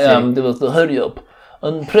 Ja, men det var sådan, hurry up. Og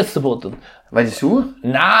en pressebutton. Var de sure?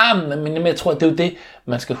 Nej, men jeg tror, det er jo det,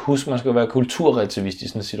 man skal huske. Man skal være kulturrelativist i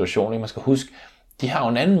sådan en situation. Ikke? Man skal huske, de har jo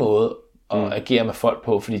en anden måde at agere med folk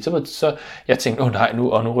på, fordi så jeg tænkte, nu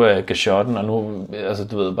rører jeg gashotten, og nu, altså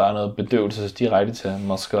du ved, bare noget bedøvelse direkte til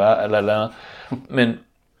Moskva, eller andet. Men det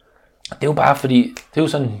er jo bare fordi, det er jo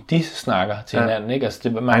sådan, de snakker til hinanden, ikke? Altså,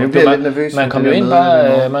 man kom jo ind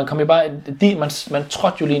bare, man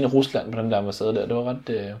trådte jo lige ind i Rusland på den der ambassade der, det var ret,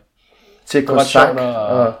 det var sjovt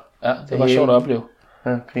det var sjovt at opleve.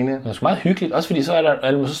 Ja, griner. Det var så meget hyggeligt, også fordi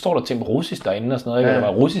så står der ting på russisk derinde og sådan noget, ikke? Der var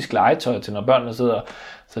russisk legetøj til, når børnene sidder,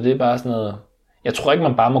 så det er bare sådan noget, jeg tror ikke,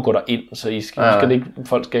 man bare må gå derind, så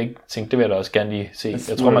folk skal ikke tænke, det vil jeg da også gerne lige se.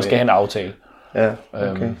 Jeg tror, man skal have en aftale. Ja,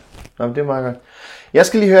 okay. Nå, det er meget godt. Jeg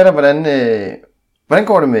skal lige høre dig, hvordan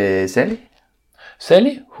går det med Sally?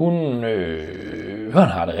 Sally, hun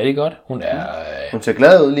har det rigtig godt. Hun ser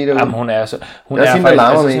glad ud lige derude. Jamen, hun er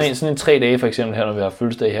faktisk sådan en 3 dage for eksempel her, når vi har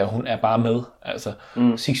fødselsdag her, hun er bare med. Altså,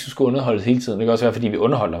 Sixus skulle underholdes hele tiden. Det kan også være, fordi vi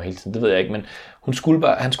underholder ham hele tiden, det ved jeg ikke, men han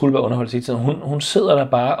skulle bare underholdes hele tiden. Hun sidder der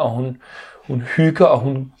bare, og hun hygger, og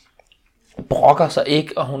hun brokker sig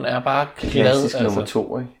ikke, og hun er bare glad. Klassisk nummer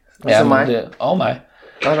 2, ikke? Ligesom mig. Og mig.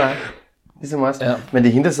 Og dig. Ligesom os. Ja. Men det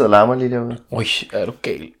er hende, der sidder og larmer lige derude. Ui, er du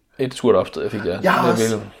gal? Et surt opstød, jeg fik der. Jeg har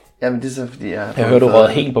også. Jamen, det er så fordi, jeg hører, du røget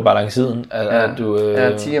helt på balanceden.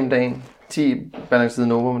 Ja, 10 om dagen. 10 Balanced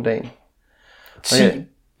Novum om dagen. 10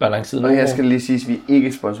 Balanced Novum? Og jeg skal lige sige, at vi er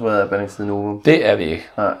ikke sponsoreret af Balanced Novum. Det er vi ikke.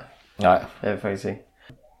 Nej. Det er vi faktisk ikke.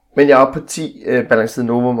 Men jeg er oppe på 10 Balanced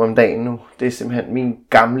Novum om dagen nu. Det er simpelthen min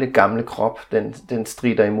gamle krop, den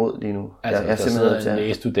strider imod lige nu. Altså, jeg sidder en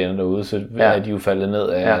lægestudenter derude, så er de jo faldet ned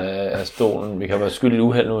af stolen. Vi kan være skyldigt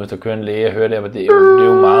uheld nu, hvis der kører en læge. Jeg hører det, men det er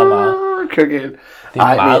jo meget... Det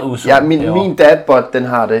er meget usundt. Min dadbot, den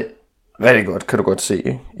har det rigtig godt, kan du godt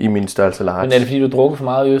se, i min størrelse large. Men er det fordi, du drukker for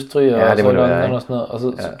meget i Østrig og det så London og sådan noget? Og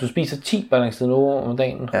så du spiser 10 Balanced Novum om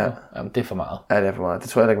dagen? Ja. Jamen, det er for meget. Ja, det er for meget. Det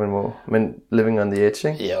tror jeg ikke, man må. Men living on the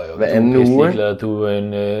edge, ikke? Jo. Hver anden uge,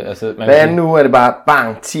 hver anden uge er det bare,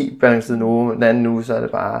 bang, 10 Balanced Novum. Den anden uge, så er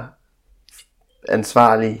det bare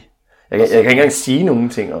ansvarlig. Jeg kan ikke engang sige nogen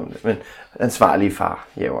ting om det, men ansvarlig far,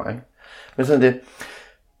 jæver, ikke? Men sådan det.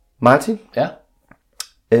 Martin? Ja?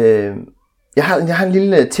 Jeg har en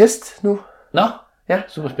lille test nu. Nå, ja.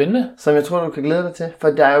 Super spændende. Som jeg tror, du kan glæde dig til. For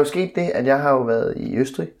der er jo sket det, at jeg har jo været i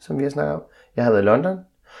Østrig, som vi har snakket om. Jeg har været i London.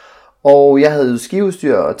 Og jeg havde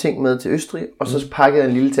skiudstyr og ting med til Østrig. Og så pakkede jeg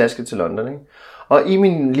en lille taske til London. Ikke? Og i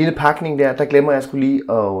min lille pakning der glemmer jeg skulle lige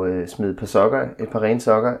at smide et par rene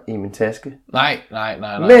sokker i min taske. Nej.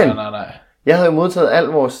 Men jeg havde jo modtaget al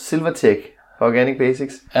vores Silvertech fra Organic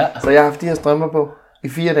Basics. Ja. Så jeg har haft de her strømper på i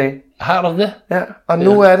 4 dage. Har du det? Ja, og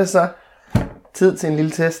nu er det så tid til en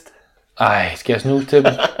lille test. Ej, skal jeg snuse til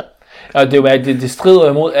dem? Og det strider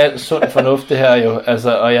imod al sund fornuft, det her jo.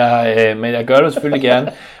 Altså, men jeg gør det selvfølgelig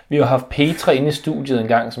gerne. Vi har haft Petra inde i studiet en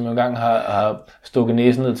gang, som jo engang har stukket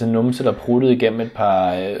næsen ned til en numse, der pruttede igennem et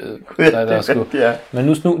par... Men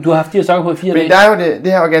nu, du har haft de her sokker på i 4 dage. Men der er jo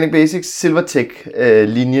det her Organic Basics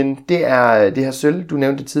Silvertech-linjen. Det er det her sølv, du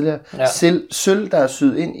nævnte det tidligere. Ja. Sølv, der er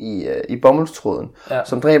syet ind i bomuldstråden,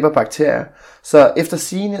 som dræber bakterier. Så efter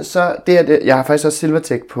sigende, så jeg har faktisk også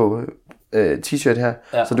Silvertech på t-shirt her,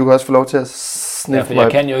 så du kan også få lov til at sniffe mig.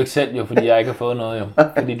 Jeg kan jo ikke selv, fordi jeg ikke har fået noget,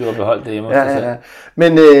 fordi du har beholdt det hjemme hos dig selv.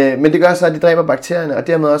 Men det gør så, at de dræber bakterierne, og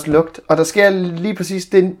dermed også lugt. Og der sker lige præcis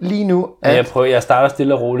det lige nu. At... Jeg starter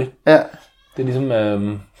stille og roligt. Ja. Det er ligesom...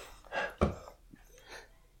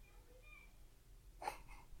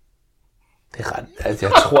 Det er ret... Altså,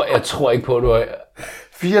 jeg tror ikke på, at du har...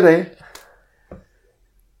 4 dage.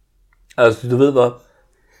 Altså, du ved hvad?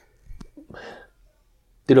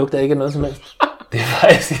 Det lugter ikke af noget som helst. Det er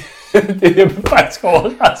faktisk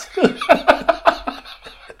overrasket.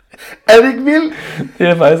 Er det ikke vildt? Det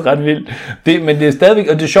er faktisk ret vildt. Men det er stadigvæk,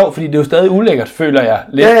 og det er sjovt, fordi det er jo stadig ulækkert, føler jeg.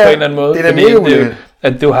 Lidt på en eller anden måde. Det er da mega ulækkert.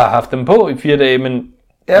 At du har haft dem på i 4 dage, men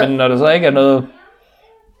når der så ikke er noget...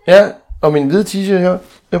 Ja, og min hvide t-shirt her,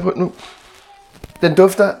 jeg prøver nu. Den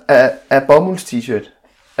dufter af bomulds t-shirt.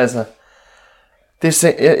 Altså... Og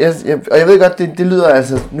jeg ved godt, det lyder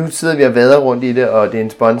altså, nu sidder vi og vader rundt i det, og det er en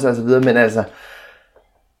sponsor og så videre, men altså,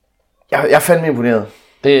 jeg er fandme imponeret.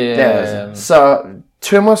 Det er altså. Så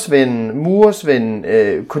tømmersvend, murersvend,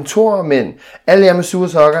 kontormænd, alle jer med sure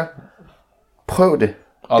sokker, prøv det.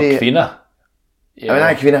 Og kvinder. Ja,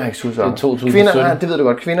 nej, kvinder har ikke sure sokker. Det er 2017. Kvinder, det ved du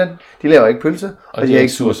godt, kvinder, de laver ikke pølser, og de har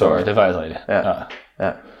ikke sure sokker. Det er faktisk rigtigt.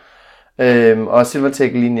 Ja. Og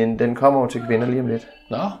Silvertech-linjen, den kommer over til kvinder lige om lidt.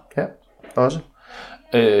 Nå. Ja, også.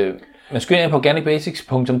 Man skal ind på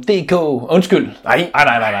organicbasics.dk. Undskyld. Nej.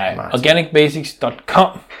 Organicbasics.com.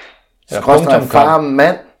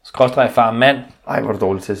 /farmand. Ej, hvor er du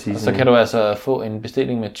dårligt til at sige. Og så kan du altså få en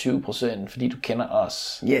bestilling med 20%, fordi du kender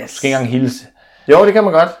os. Yes. Du skal ikke engang hilse. Jo, det kan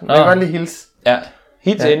man godt. Man kan godt lige hilse. Ja,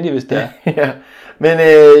 hils endelig, hvis det er. Ja. Men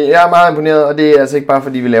jeg er meget imponeret, og det er altså ikke bare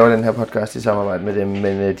fordi vi laver den her podcast i samarbejde med dem,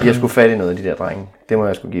 men de har sgu fat i noget, de der drenge. Det må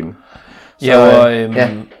jeg sgu give dem. Så,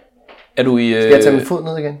 er du i... Skal jeg tage min fod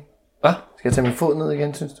ned igen? Hvad? Skal jeg tage min fod ned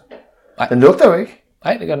igen, synes du? Nej. Den lugter jo ikke.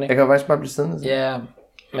 Nej, det gør den ikke. Jeg kan jo faktisk bare blive siddende. Ja,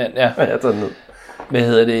 men ja. Jeg tager den ned. Hvad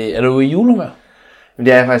hedder det? Er du i julehumør? Men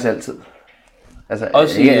det er jeg faktisk altid. Altså,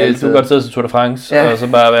 også ikke altid. Du kan godt sidde til Tour de France, og så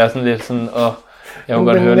bare være sådan lidt sådan, jeg kunne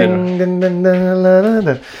godt høre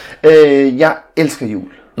det. Jeg elsker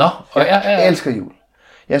jul. Nå, jeg elsker jul.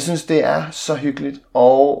 Jeg synes, det er så hyggeligt,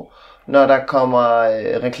 og når der kommer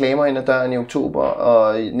reklamer ind ad døren i oktober,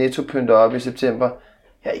 og Netto pynter op i september,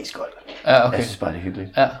 jeg er iskold. Ja, okay. Jeg synes bare, det er hyggeligt.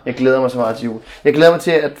 Ja. Jeg glæder mig så meget til jul. Jeg glæder mig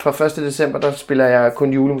til, at fra 1. december, der spiller jeg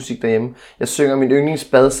kun julemusik derhjemme. Jeg synger min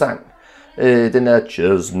yndlingsbadsang. Den der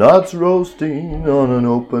Chestnuts roasting on an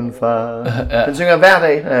open fire. Ja. Den synger jeg hver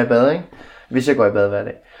dag, når jeg bader, ikke? Hvis jeg går i bad hver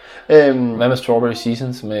dag. Hvad med Strawberry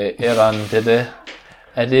Seasons med Eran Dede?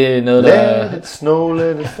 Er det noget, der... Let it snow,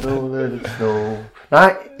 let it snow, let it snow.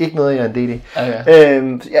 Nej, ikke noget, jeg er en DD.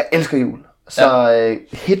 Okay. Jeg elsker jul. Så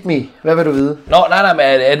hit me. Hvad vil du vide? Nå, nej, men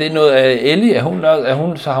er det noget af Ellie?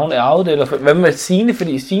 Så har hun arvet det? Eller hvad med Signe?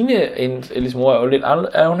 Fordi Signe, Ellies mor, er jo lidt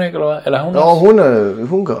anderledes. Er hun ikke, eller hvad? Eller er hun Nå,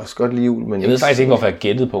 hun kan også godt lide jul. Men jeg ved faktisk ikke, hvorfor jeg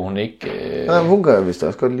gættede på, hun ikke... Nej, men hun gør vist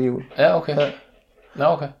også godt lide jul. Ja, okay. Ja. Nå,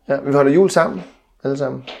 okay. Ja, vi holder jul sammen. Alle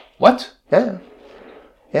sammen. What?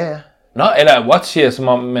 Ja. Nå, eller what siger som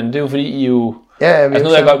om, men det er jo fordi, I jo... Ja,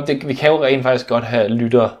 altså, vi kan jo rent faktisk godt have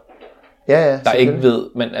lyttere, der ikke ved,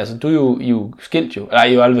 men altså, I er jo skilt jo. Eller I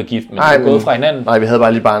er jo aldrig været gift, men I er gået fra hinanden. Nej, vi havde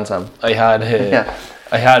bare lige barn sammen. Og I har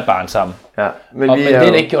et barn sammen. Ja, men det er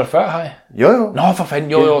det ikke gjort før, hej? Jo. Nå, for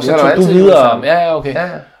fanden, jo, så tog du videre. Ja, okay. Ja.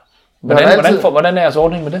 Hvordan er jeres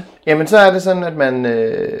ordning med det? Jamen, så er det sådan, at man...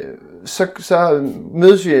 Så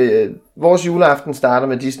mødes vi... Vores juleaften starter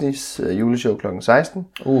med Disneys juleshow kl. 16.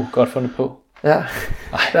 Godt fundet på. Ja,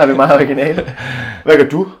 der er vi meget originale. Hvad gør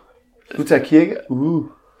du? Du tager kirke?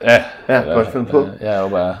 Ja, godt fundet på. Jeg er jo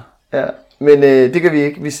bare... Ja, men det gør vi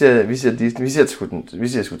ikke. Vi ser Disney. Vi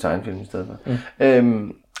ser sgu tegnefilm i stedet for.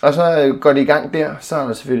 Og så går det i gang der. Så er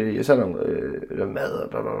der selvfølgelig noget mad og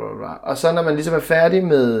bla bla bla. Og så når man ligesom er færdig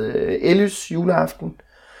med Ellies juleaften,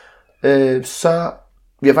 så...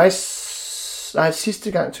 Vi har faktisk... Nej,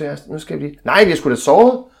 sidste gang til jer. Nu skal vi lige... Nej, vi har sgu da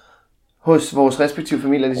sovet hos vores respektive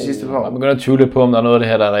familier de sidste par år. Jeg begynder at tvivle på, om der er noget af det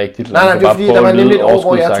her, der er rigtigt. Nej, det er fordi, der var nemlig et år,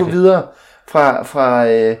 hvor jeg tog videre fra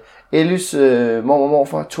Ellies mor og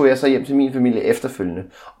morfar, tog jeg så hjem til min familie efterfølgende.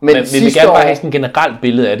 Men vi vil gerne bare have sådan et generelt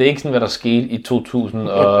billede af det. Ikke sådan, hvad der skete i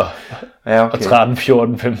 2013,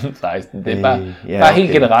 14, 15, 16. Det er bare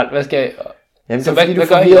helt generelt. Hvad skal jeg... Jamen, så hvad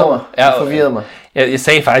forvirrede mig. Du forvirrede mig. Jeg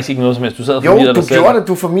sagde faktisk ikke noget som helst. Du sad og forvirrede dig selv. Jo, du gjorde det.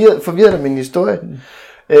 Du forvirrede dig min historie.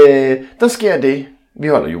 Der sker det. Vi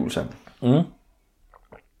holder jul sammen.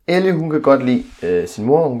 Ellie, hun kan godt lide sin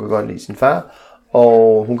mor, hun kan godt lide sin far,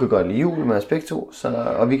 og hun kan godt lide jul med os begge to,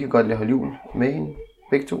 og vi kan godt lide at holde jul med hende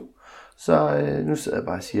begge to. Så nu sidder jeg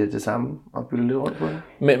bare og siger det samme og bytter lidt rundt på det.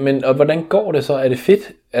 Men og hvordan går det så? Er det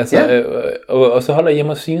fedt? Altså, og så holder I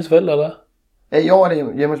hjemme hos sine forældre, eller? Ja, i år er det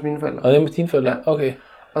hjemme hos mine forældre. Og hjemme hos dine forældre? Ja. Okay.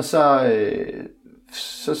 Og så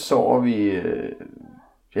sover vi...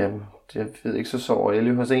 jeg ved ikke, så sover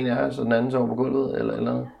Ellie hos en af os, og den anden sover på gulvet, eller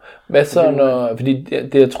noget. Hvad så, når... Fordi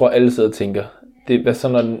det jeg tror, alle sidder og tænker. Hvad så,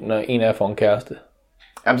 når en af jer får en kæreste?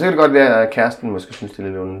 Jamen, så kan det godt være, at kæresten måske synes, det er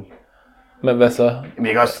lidt ondt. Men hvad så? Jamen,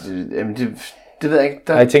 jeg kan også... Jamen, det ved jeg ikke.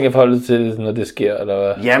 Har I tænkt at forholde til det, når det sker, eller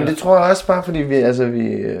hvad? Jamen, det tror jeg også bare, fordi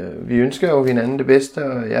vi ønsker jo hinanden det bedste,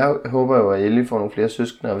 og jeg håber jo, at Ellie får nogle flere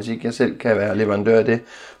søskende, og hvis ikke jeg selv kan være leverandør af det,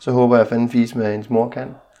 så håber jeg at fanden fis med, at hendes mor kan.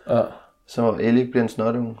 Ja. Så Ellie bliver en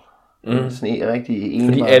snotunge. Sådan en rigtig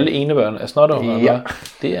enebørn. Fordi alle enebørn er snotunge? Ja.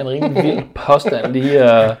 Det er en rigtig vild påstand lige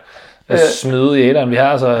at smide i æderen. Vi har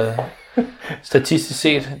altså statistisk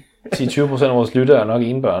set 10-20% af vores lyttere er nok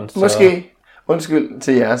enebørn. Så... Måske. Undskyld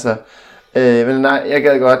til jer så. Men nej, jeg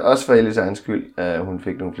gad godt, også for Ellies egen skyld, at hun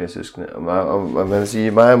fik nogle flere søskende. Og man kan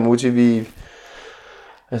sige, mig og Mutti, vi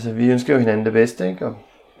ønsker jo hinanden det bedste, ikke? Og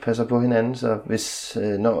passer på hinanden, så hvis,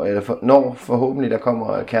 når forhåbentlig der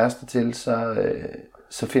kommer kærester til,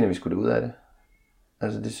 så finder vi sgu det ud af det.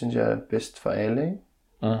 Altså det synes jeg er bedst for alle, ikke?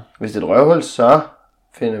 Ja. Hvis det er et røvhul, så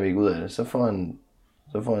finder vi ikke ud af det. Så får han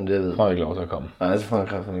det at vide. Får ikke lov til at komme. Nej, så får han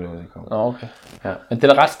kraftigt ikke lov til at komme. Nå, okay. Ja. Men det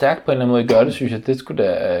er da ret stærkt på en eller anden måde, at gøre det, synes jeg. Det skulle da,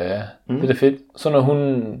 det er da fedt. Så når hun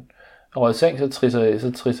er røget i seng, så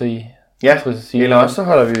trisser I. Ja, eller også så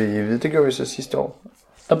holder vi i. Det gjorde vi så sidste år.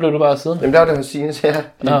 Der blev du bare siden? Jamen der var det hos Signe, så ja.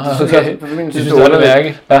 Nå, okay. Du synes, det var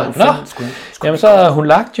mærkeligt. Ja. Nå, jamen så har hun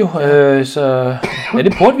lagt jo, så... Ja,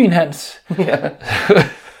 det er portvin, Hans. Ja.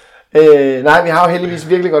 Nej, vi har jo heldigvis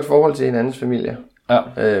virkelig godt forhold til hinandens familie. Ja.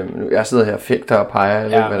 Jeg sidder her og fægter og peger, jeg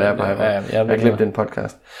ved ikke, hvad det er peger for. Jeg har glemt den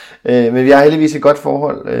podcast. Men vi har heldigvis et godt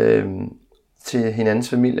forhold til hinandens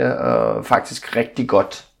familie, og faktisk rigtig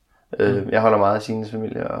godt. Jeg holder meget af Signes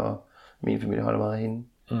familie, og min familie holder meget af hende.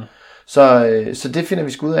 Så det finder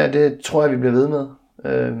vi sgu ud af, det tror jeg, vi bliver ved med.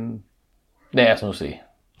 Det er sådan at se.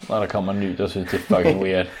 Når der kommer en ny, der synes, det er fucking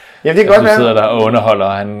weird. Jamen, det kan godt være. Du sidder der og underholder,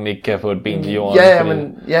 og han ikke kan få et ben til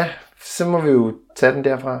jorden. Ja, så må vi jo tage den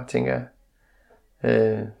derfra, tænker jeg.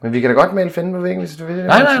 Men vi kan da godt male fanden på væggen, hvis du vil.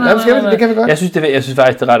 Nej. Det kan vi godt. Jeg synes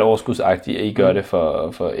faktisk, det er ret overskudsagtigt, at I gør det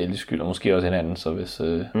for Ellies skyld, og måske også hinanden, så hvis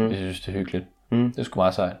I synes, det er hyggeligt. Det er sgu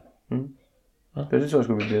meget sejt. Ja. Det tror jeg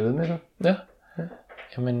sgu, vi bliver ved med det. Ja.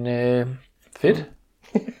 Jamen, fedt.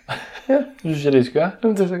 Ja. synes jeg, det skal gøre.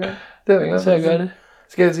 Jamen, det er så godt. Det er jeg glad for. Så jeg gør det.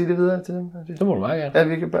 Skal jeg sige det videre til dem? Det må du meget gerne. Er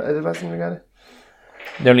det bare sådan, vi gør det?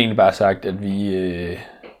 Jeg vil egentlig bare sagt, at vi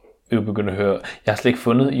vil begynde at høre. Jeg har slet ikke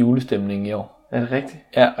fundet julestemningen i år. Er det rigtigt?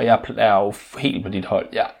 Ja, og jeg er jo helt på dit hold.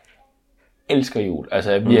 Jeg elsker jul.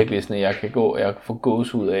 Altså jeg virkelig sådan, jeg kan få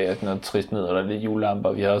gåsehud af, at noget trist ned, eller lidt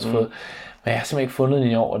julelamper, vi har også fået. Men jeg har simpelthen ikke fundet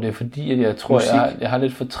den i år, og det er fordi, at jeg tror, jeg har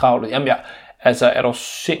lidt for travlt. Jamen er du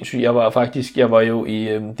sindssygt, jeg var jo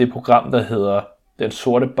i det program, der hedder Den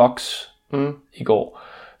Sorte Boks i går,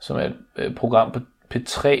 som er et program på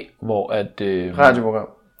P3, hvor at...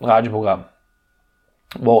 Radioprogram.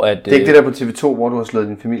 Hvor at... Det er ikke det der på TV2, hvor du har slået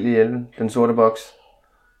din familie ihjel, Den Sorte Boks.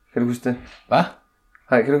 Kan du huske det? Hvad?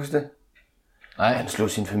 Nej, kan du huske det? Nej. Han slog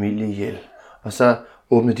sin familie ihjel. Og så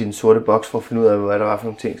åbnede din sorte boks for at finde ud af, hvad der var for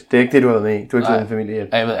nogle ting. Det er ikke det, du har været med i. Du har ikke slået din familie ihjel.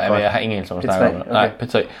 Jeg har ingen anelse om at snakke om det. Okay. Nej,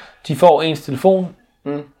 P3. De får ens telefon,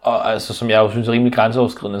 og altså, som jeg jo synes er rimelig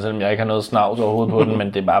grænseoverskridende, selvom jeg ikke har noget snavs overhovedet på den, men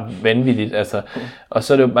det er bare vanvittigt. Altså. Og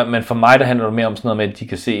så er det jo, men for mig, der handler det mere om sådan noget med, at de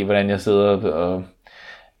kan se, hvordan jeg sidder og...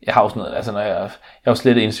 Jeg har jo sådan noget, altså når jeg har jo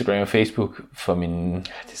slettet Instagram og Facebook for min...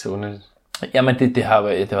 Det er så underligt. Jamen, det har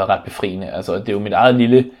været ret befriende. Altså, det er jo mit eget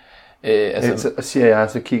lille... Så siger jeg,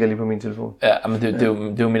 så kigger jeg lige på min telefon. Ja, men det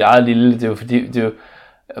er jo mit eget lille... Det er jo fordi... Det er jo,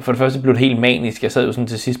 for det første blev det helt manisk. Jeg sad jo sådan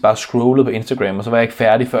til sidst bare scrollet på Instagram, og så var jeg ikke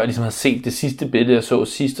færdig, før jeg ligesom havde set det sidste billede, jeg så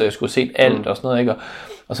sidst, og jeg skulle have set alt og sådan noget, ikke?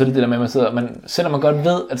 Og så er det det der med, at man sidder... Selvom man godt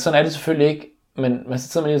ved, at sådan er det selvfølgelig ikke, men man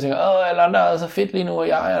sidder lige og tænker, alle andre er så fedt lige nu, og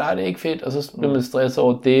jeg har det ikke fedt, og så bliver man stresset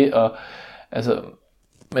over det, og altså...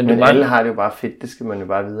 Men alle har det jo bare fedt, det skal man jo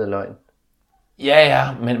bare vide af løgn. Ja,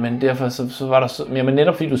 men derfor så var der så... Jamen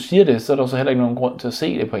netop fordi du siger det, så er der så heller ikke nogen grund til at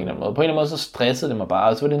se det på en eller anden måde. På en eller anden måde så stressede det mig bare,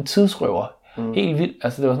 og så var det en tidsrøver. Helt vildt.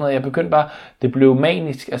 Altså det var sådan noget, jeg begyndte bare... Det blev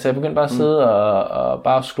manisk. Altså jeg begyndte bare at sidde og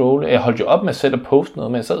bare scrolle. Jeg holdt jo op med at sætte og poste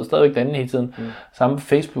noget, men jeg sad stadigvæk derinde hele tiden. Sammen på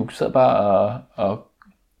Facebook, sad bare og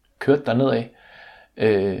kørte derned af.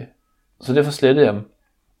 Så derfor slettede jeg dem.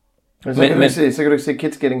 Men så kan du ikke se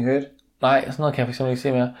Kids Getting Hurt. Nej, sådan noget kan jeg fx ikke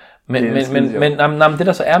se mere. Men det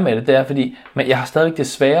der så er med det er fordi, men jeg har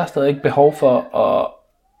stadig behov for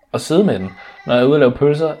at sidde med den, når jeg er ude og lave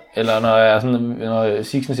pølser, eller når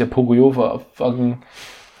Sixten siger Pocoyo for fucking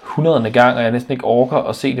 100. gang, og jeg næsten ikke orker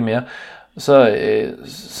at se det mere,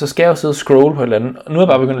 så skal jeg jo sidde og scrolle på et eller andet. Nu er jeg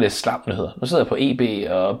bare begyndt at læse slapnyheder. Nu sidder jeg på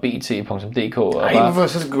EB og bt.dk. Hvorfor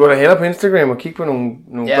så går du hellere på Instagram og kigge på nogle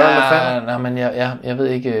børn, der falder? Nej, men jeg ved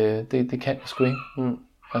ikke, det kan jeg sgu ikke.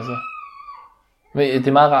 Altså. Men det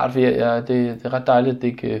er meget rart, fordi det er ret dejligt, at det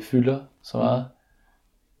ikke fylder så meget.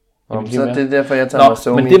 Så det er derfor, jeg tager mig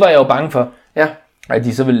så men det var jeg jo bange for. Ja. At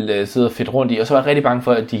de så ville sidde og fedt rundt i. Og så var jeg rigtig bange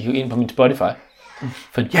for, at de gik ind på min Spotify.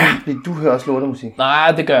 Fordi du hører også lortemusik.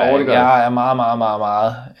 Nej, det gør jeg ikke. Jeg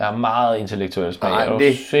er meget intellektuel smag. Jeg er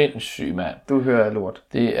jo sindssyg, mand. Du hører lort.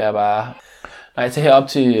 Det er bare... Nej, til herop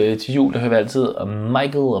til jul, der hører vi altid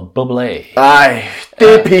Michael Bublé. Nej,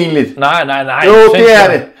 det er pinligt. Nej. Jo, det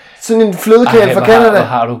er det. Sådan en flødekæl fra Canada.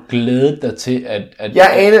 Har du glædet dig til, at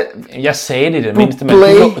jeg sagde det mindste, men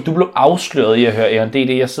du blev afsløret i at høre Aaron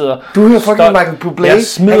D.D. Jeg sidder... Du hører fucking Michael Bublé.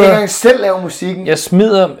 Han kan ikke engang selv lave musikken. Jeg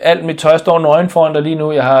smider alt mit tøj, står nøgen foran dig lige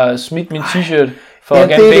nu. Jeg har smidt min t-shirt for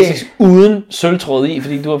Organic Basics uden sølvtråd i,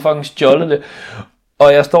 fordi du har fucking stjålet det.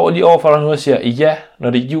 Og jeg står lige overfor dig nu og siger, ja, når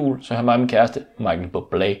det er jul, så har mig og min kæreste Michael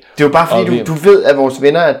Bublé. Det er jo bare fordi, du ved, at vores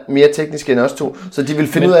venner er mere tekniske end os to, så de vil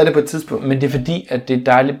finde ud af det på et tidspunkt. Men det er fordi, at det er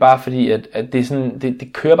dejligt bare fordi, at det er sådan,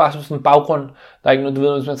 det kører bare som sådan en baggrund. Der er ikke noget, du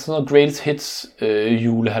ved, sådan noget greatest hits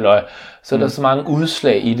julehalløj. Så der er så mange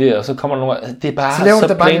udslag i det, og så kommer der nogle... Det er bare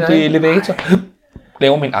så plain the elevator.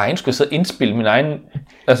 Laver min egen, skulle jeg sidde og indspille min egen...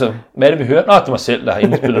 Altså, hvad er det, vi hører? Nå, det er mig selv, der har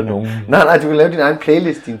indspillet nogen. Nej, du kan lave din egen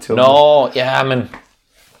playlist, din tog. Nå, ja, men...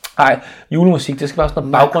 Nej, julemusik, det skal bare sådan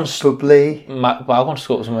noget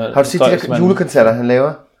baggrundsskål, som er... Har du set de der julekoncerter, han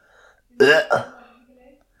laver?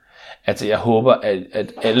 Altså, jeg håber, at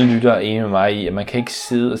alle lytter er enige med mig i, at man kan ikke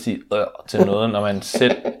sidde og sige til noget, når man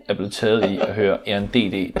selv er blevet taget i at høre Aaron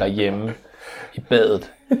D.D. derhjemme i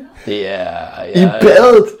badet. Det er... I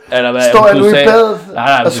badet? Står jeg nu i badet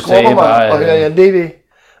og skrubber mig og hører Aaron D.D.?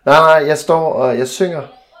 Nej, jeg står og jeg synger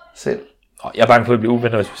selv. Jeg er bange for at blive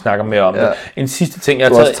uvenner, hvis vi snakker mere om det. En sidste ting, jeg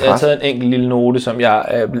har taget en enkelt lille note, som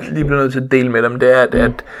jeg lige bliver nødt til at dele med dem, det er, at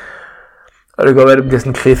og det kan godt være, at det bliver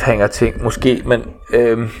sådan en cliffhanger ting, måske, men...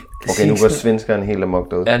 okay, nu går svenskeren helt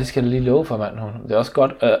amok derude. Ja, det skal jeg lige love for, mand. Det er også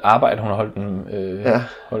godt arbejde, hun har holdt den...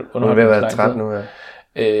 hun er ved at være træt nu, ja.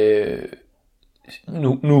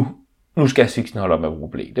 Nu skal Sixten holde op med at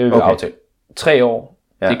bruge blæ. Det vil vi aftale. 3 år,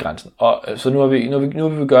 det er grænsen. Og så nu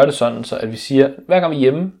vil vi gøre det sådan, så at vi siger, hver gang vi er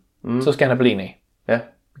hjemme, så skal han have blæen af. Ja.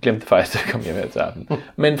 Vi glemte faktisk, at komme hjem her til aften.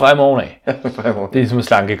 Men fra i morgen af. Det er som en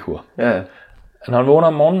slankekur. Ja. Når han vågner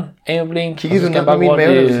om morgenen, af med blæen. Kiggede du nok på min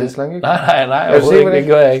mave, når du siger slankekur? Nej, overhovedet ikke. Det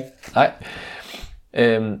gør jeg ikke. Nej.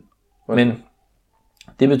 Men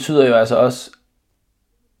det betyder jo altså også,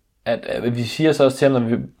 at vi siger så også til ham, når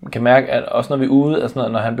vi kan mærke, at også når vi er ude, altså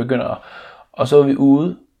når han begynder Og så var vi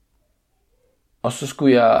ude, og så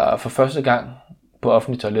skulle jeg for første gang på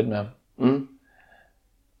offentlig toilet med ham.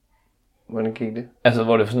 Hvordan gik det? Altså,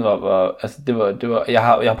 hvor det sådan var altså, det var jeg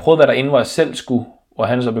har prøvet at være derinde, hvor jeg selv skulle, hvor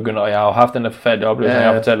han så begynder, og jeg har jo haft den der forfærdelige oplevelse, jeg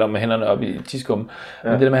har fortalt om med hænderne op i tiskummen.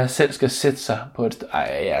 Men det der med, at jeg selv skal sætte sig på et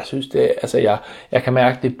jeg synes det, altså jeg kan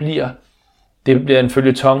mærke, det bliver en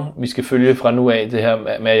føljeton, vi skal følge fra nu af, det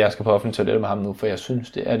her med, at jeg skal på offentlig toilet med ham nu, for jeg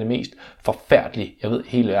synes, det er det mest forfærdelige, jeg ved,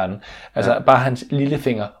 hele verden. Altså, bare hans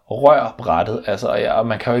lillefinger rører brættet, altså, og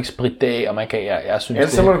man kan jo ikke spritte af, og man kan, jeg synes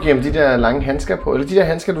ellers så må du give ham de der lange handsker på, eller de der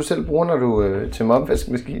handsker, du selv bruger, når du tømmer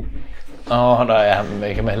opvaskemaskinen. Der er ham,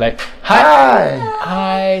 kan man heller ikke.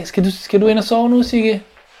 Hej! Skal du ind og sove nu, Sigge?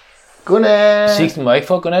 Godnat! Sigge, må jeg ikke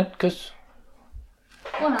få godnat, kys?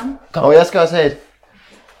 Godnat. Og jeg skal også have et.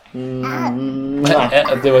 Ja,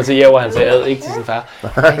 det var til Jæver, han sagde ad, ikke til sin far.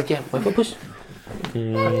 Ja, må jeg få pus?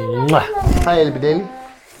 Hej, Elbedeli.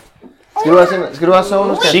 Skal du også sove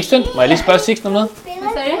nu, skat? Sixten, må jeg lige spørge Sixten om noget?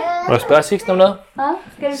 Må jeg spørge Sixten om noget?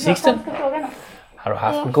 Sixten, har du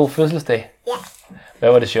haft en god fødselsdag? Ja.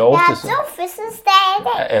 Hvad var det sjoveste? Jeg har 2 fødselsdage i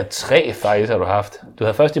dag. 3 faktisk har du haft. Du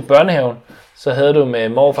havde først i børnehaven, så havde du med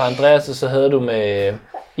morfar Andreas, og så havde du med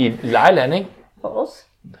i Lejland, ikke? Og os.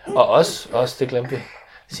 Og os, det glemte vi.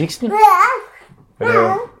 Sixten?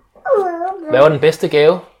 Hvad var den bedste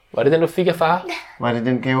gave? Var det den, du fik af far? Var det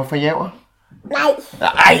den gave fra Jæver? Nej.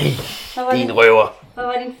 Din røver. Hvad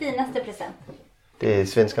var din fineste present? Det er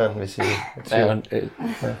svenskeren, hvis I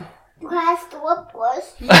Du har store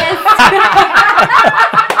bryst. Yes!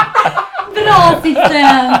 Bra, Sixten!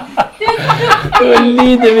 Det var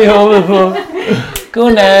lige det, vi håbede på.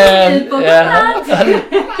 Godnat. Ja.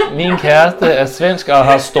 Min kæreste er svensk og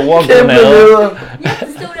har store godnader.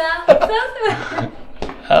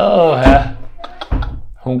 Ja.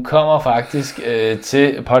 Hun kommer faktisk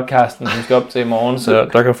til podcasten, hun skal op til i morgen, så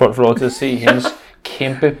der kan folk få lov til at se hendes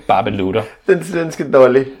kæmpe babbelutter. Den svenske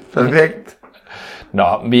dolly. Perfekt.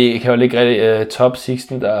 Nå, vi kan jo ikke rigtig top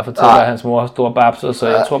Sixten, der fortæller, at hans mor har store babser, så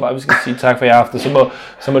jeg tror bare, vi skal sige tak for i aften.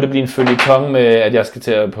 Så må det blive en føljeton med, at jeg skal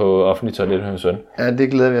til på offentlig toilet med min søn. Ja,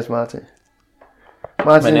 det glæder vi os meget til.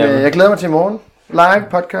 Martin, jeg glæder mig til i morgen. Live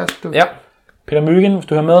podcast, du. Ja, Peter Myggen, hvis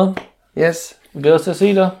du hører med. Yes. Vi glæder os til at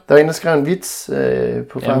se dig. Der er en, der skrev en vits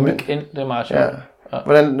på farmænd. Ja, Myggen, det er meget sjovt. Ja.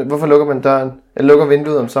 Hvorfor lukker man døren? Jeg lukker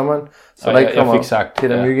vinduet om sommeren, så der ikke kommer jeg fik sagt,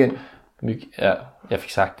 Peter Myggen. Ja, jeg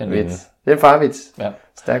fik sagt den vits. Det er en farvits. Ja.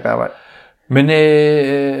 Stærkt arbejde. Men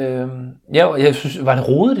jeg synes, var det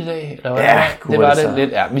rodet i dag? Eller hvad? Ja, det var det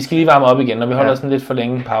lidt. Ja, vi skal lige varme op igen, og vi holder sådan lidt for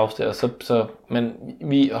længe pause der, men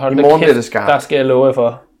vi holder i morgen bliver det skarpt. Der skal jeg love jer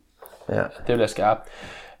for. Ja. Det bliver skarpt.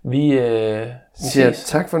 Vi siger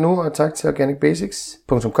tak for nu, og tak til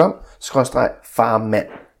organicbasics.com/farmand.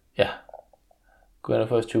 Ja. Gå ind og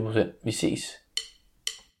få os 20%. Vi ses.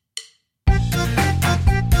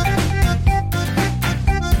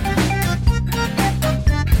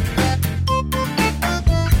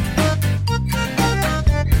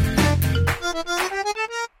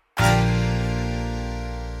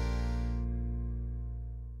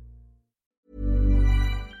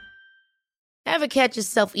 Ever catch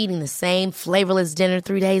yourself eating the same flavorless dinner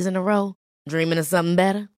 3 days in a row? Dreaming of something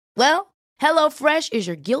better? Well, HelloFresh is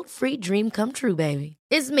your guilt-free dream come true, baby.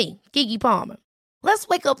 It's me, Keke Palmer. Let's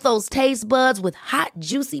wake up those taste buds with hot,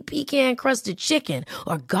 juicy pecan-crusted chicken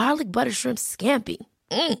or garlic butter shrimp scampi.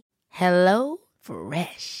 Hello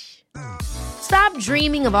Fresh. Stop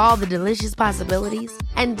dreaming of all the delicious possibilities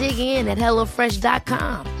and dig in at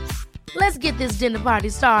HelloFresh.com. Let's get this dinner party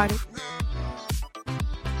started.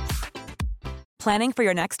 Planning for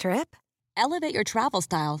your next trip? Elevate your travel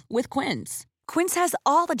style with Quince. Quince has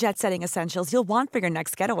all the jet-setting essentials you'll want for your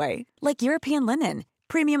next getaway, like European linen,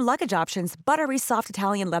 premium luggage options, buttery soft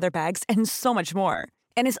Italian leather bags, and so much more.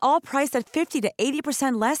 And is all priced at 50 to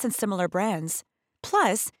 80% less than similar brands.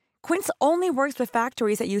 Plus, Quince only works with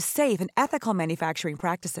factories that use safe and ethical manufacturing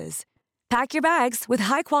practices. Pack your bags with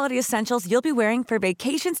high-quality essentials you'll be wearing for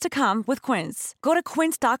vacations to come with Quince. Go to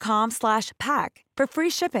quince.com/pack for free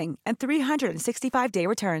shipping and 365-day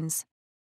returns.